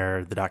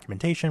where the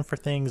documentation for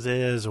things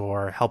is,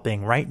 or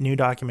helping write new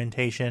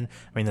documentation.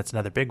 I mean, that's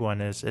another big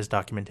one is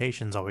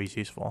documentation is always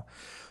useful.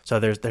 So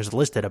there's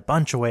listed a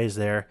bunch of ways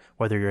there,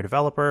 whether you're a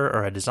developer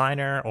or a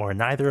designer or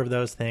neither of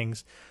those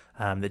things.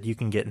 that you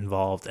can get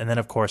involved. And then,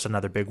 of course,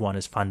 another big one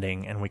is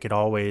funding, and we could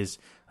always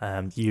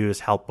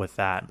use help with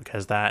that,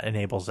 because that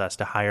enables us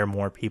to hire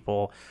more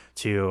people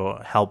to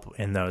help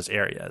in those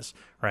areas,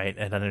 right?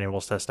 And that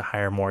enables us to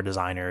hire more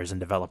designers and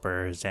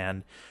developers.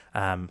 And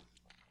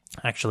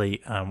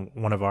actually,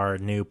 one of our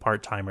new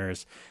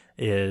part-timers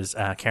is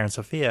Karen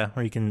Sophia,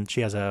 where she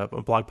has a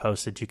blog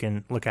post that you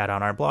can look at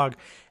on our blog,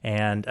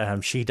 and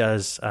she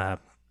does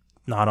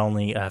not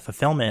only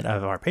fulfillment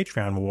of our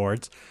Patreon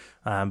awards,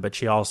 but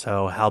she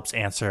also helps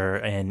answer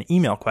in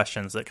email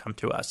questions that come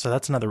to us. So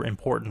that's another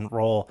important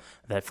role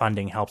that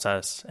funding helps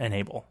us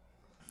enable.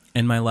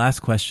 And my last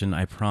question,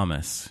 I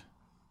promise.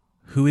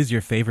 Who is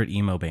your favorite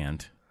emo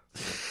band?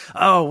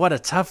 Oh, what a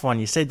tough one.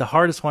 You saved the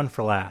hardest one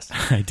for last.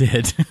 I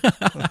did.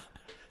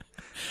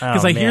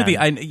 Because hear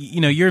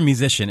you're a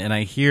musician, and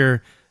I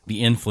hear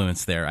the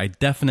influence there. I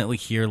definitely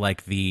hear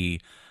like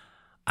Get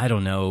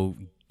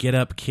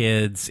Up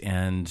Kids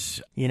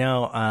and...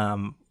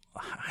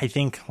 I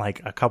think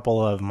like a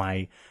couple of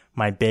my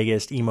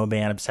biggest emo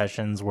band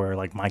obsessions were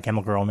like My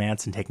Chemical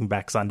Romance and Taking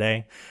Back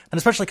Sunday. And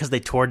especially because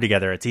they toured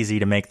together, it's easy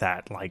to make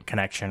that like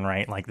connection,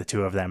 right? Like the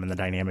two of them and the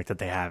dynamic that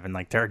they have. And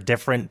like they're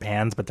different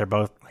bands, but they're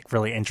both like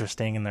really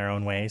interesting in their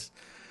own ways.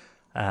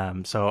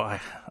 So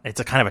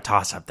it's a kind of a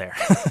toss up there.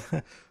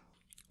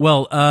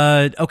 Well,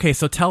 okay.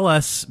 So tell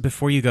us,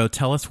 before you go,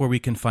 tell us where we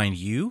can find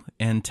you,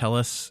 and tell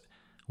us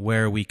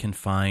where we can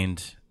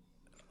find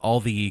all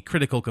the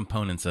critical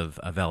components of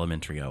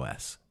Elementary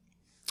OS.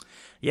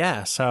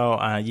 Yeah,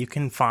 so you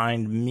can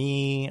find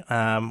me,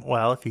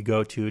 if you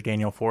go to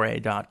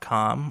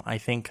danielforay.com, I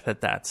think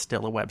that's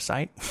still a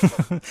website.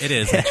 It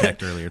is. I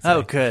checked earlier today.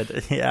 Oh,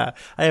 good. Yeah,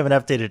 I haven't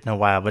updated it in a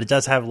while, but it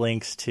does have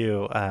links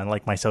to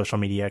like my social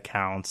media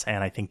accounts,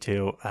 and I think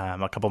to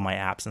a couple of my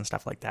apps and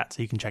stuff like that,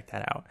 so you can check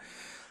that out.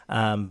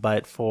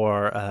 But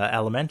for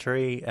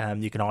Elementary,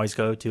 you can always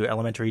go to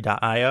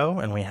elementary.io,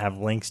 and we have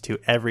links to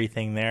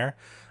everything there.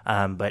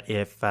 But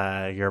if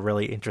you're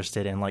really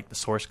interested in like the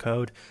source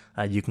code,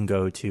 you can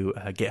go to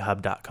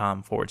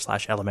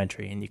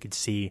github.com/elementary, and you can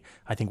see,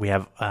 I think we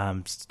have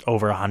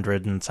over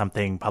 100 and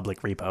something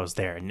public repos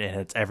there, and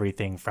it's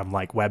everything from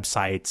like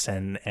websites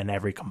and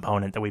every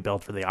component that we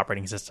build for the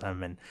operating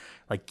system, and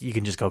like you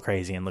can just go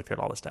crazy and look at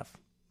all this stuff.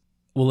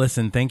 Well,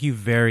 listen, thank you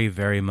very,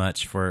 very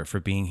much for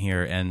being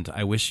here, and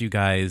I wish you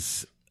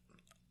guys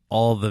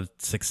all the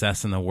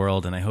success in the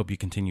world, and I hope you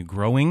continue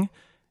growing.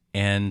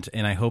 And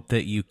I hope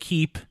that you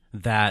keep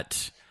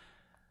that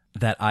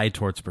eye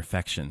towards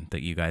perfection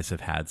that you guys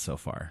have had so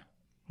far.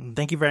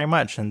 Thank you very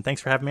much, and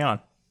thanks for having me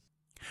on.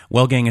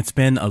 Well, gang, it's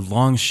been a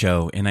long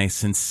show, and I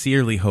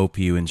sincerely hope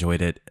you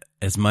enjoyed it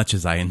as much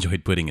as I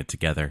enjoyed putting it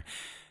together.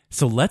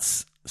 So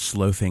let's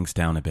slow things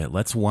down a bit.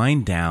 Let's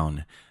wind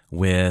down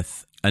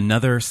with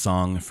another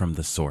song from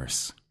The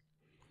Source.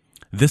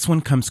 This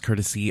one comes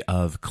courtesy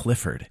of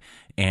Clifford,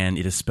 and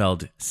it is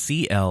spelled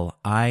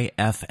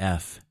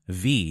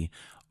CLIFFVRD.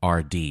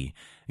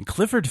 And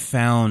Clifford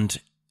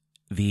found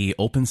the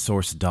open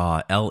source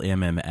DAW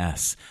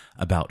LMMS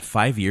about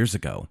 5 years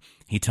ago.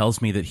 He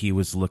tells me that he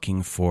was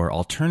looking for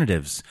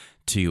alternatives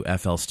to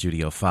FL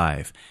Studio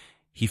 5.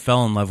 He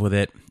fell in love with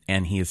it,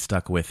 and he has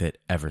stuck with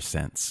it ever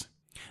since.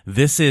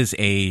 This is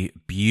a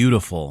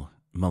beautiful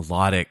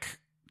melodic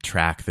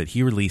track that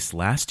he released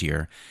last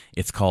year.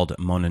 It's called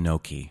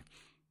Mononoke.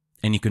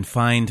 And you can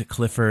find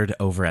Clifford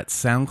over at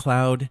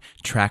SoundCloud,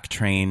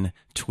 TrackTrain,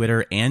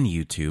 Twitter, and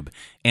YouTube.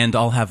 And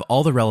I'll have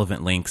all the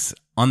relevant links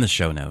on the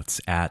show notes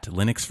at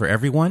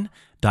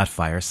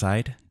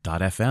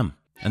linuxforeveryone.fireside.fm.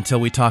 Until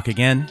we talk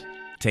again,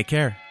 take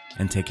care,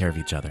 and take care of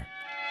each other.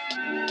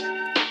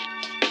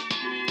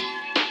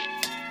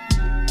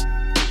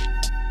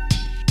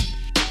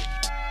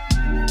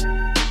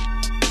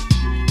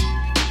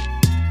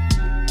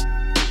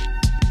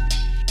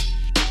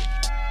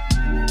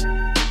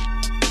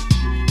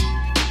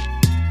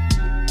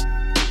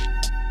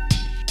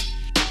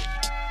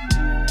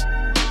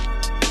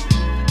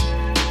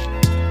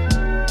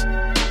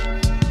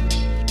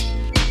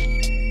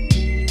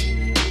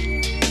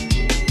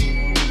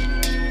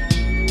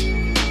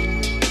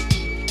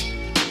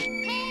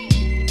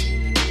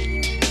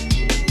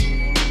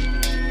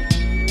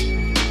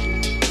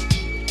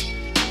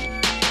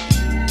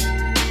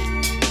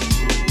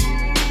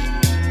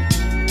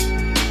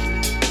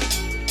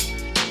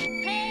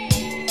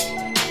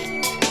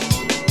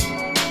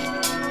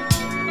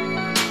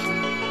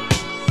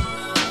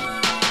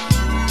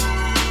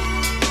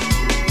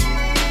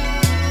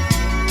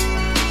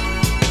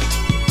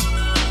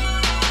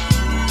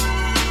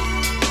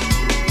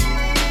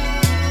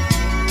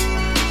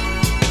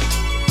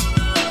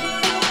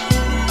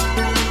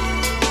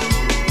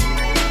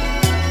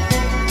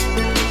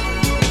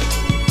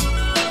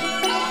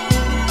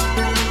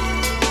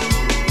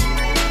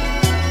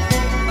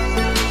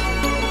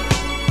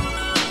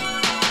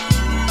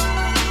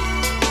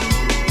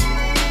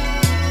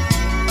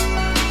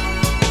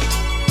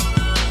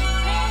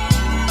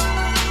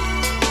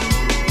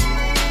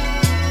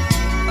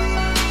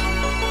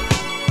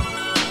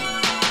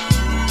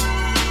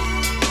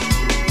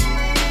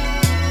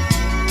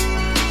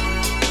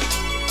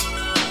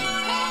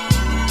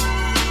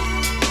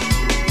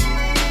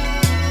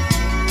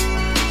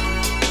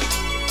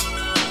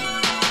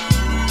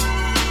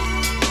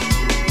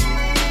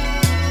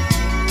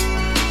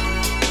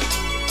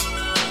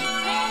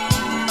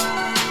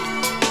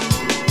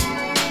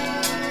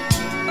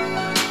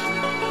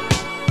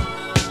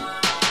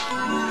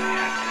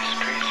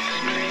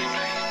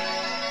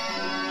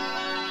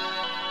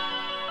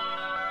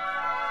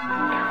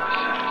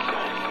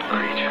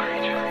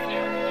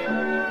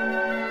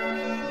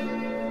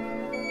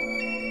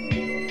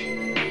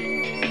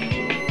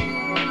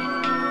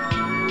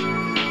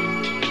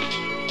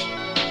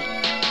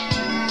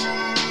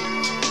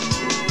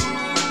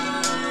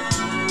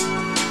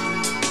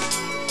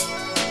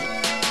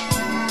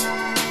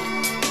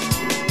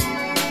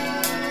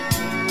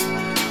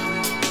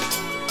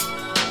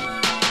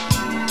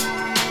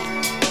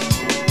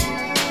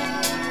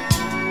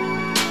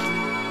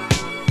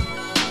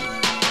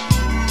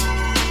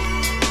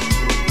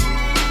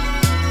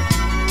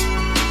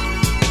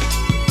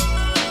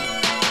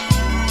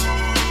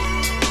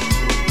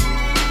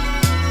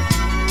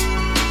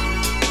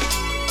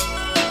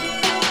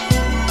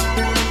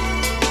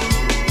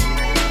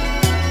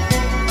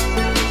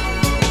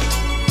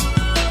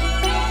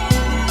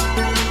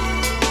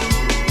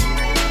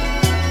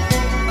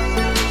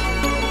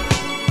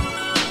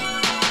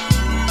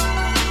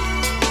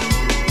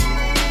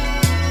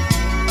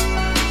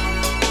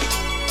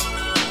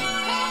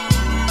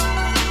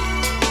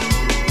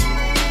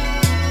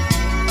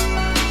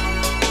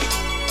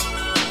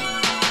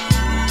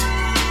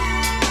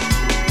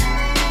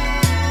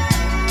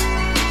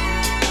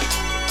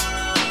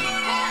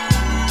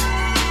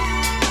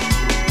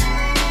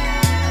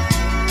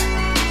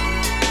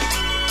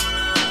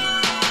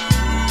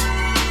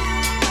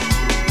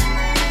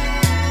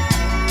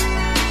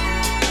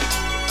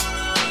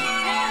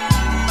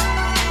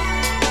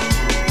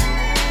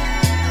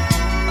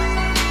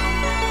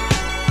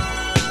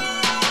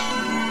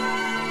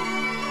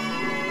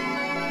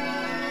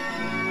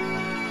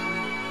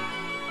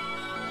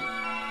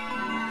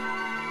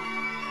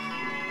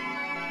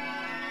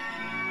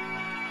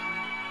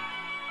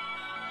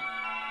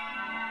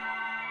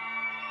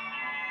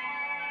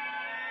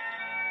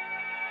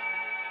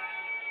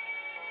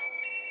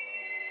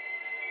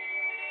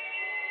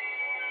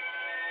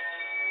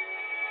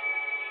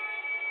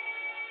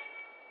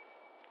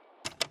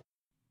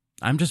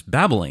 I'm just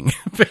babbling,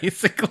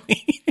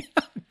 basically.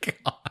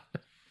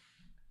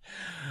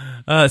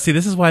 God. See,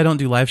 this is why I don't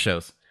do live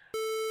shows.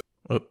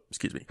 Oh,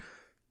 excuse me.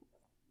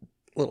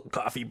 Little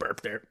coffee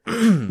burp there.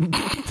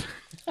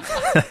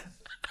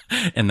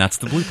 And that's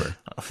the blooper.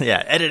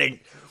 Yeah, editing.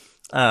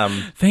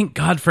 Thank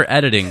God for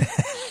editing.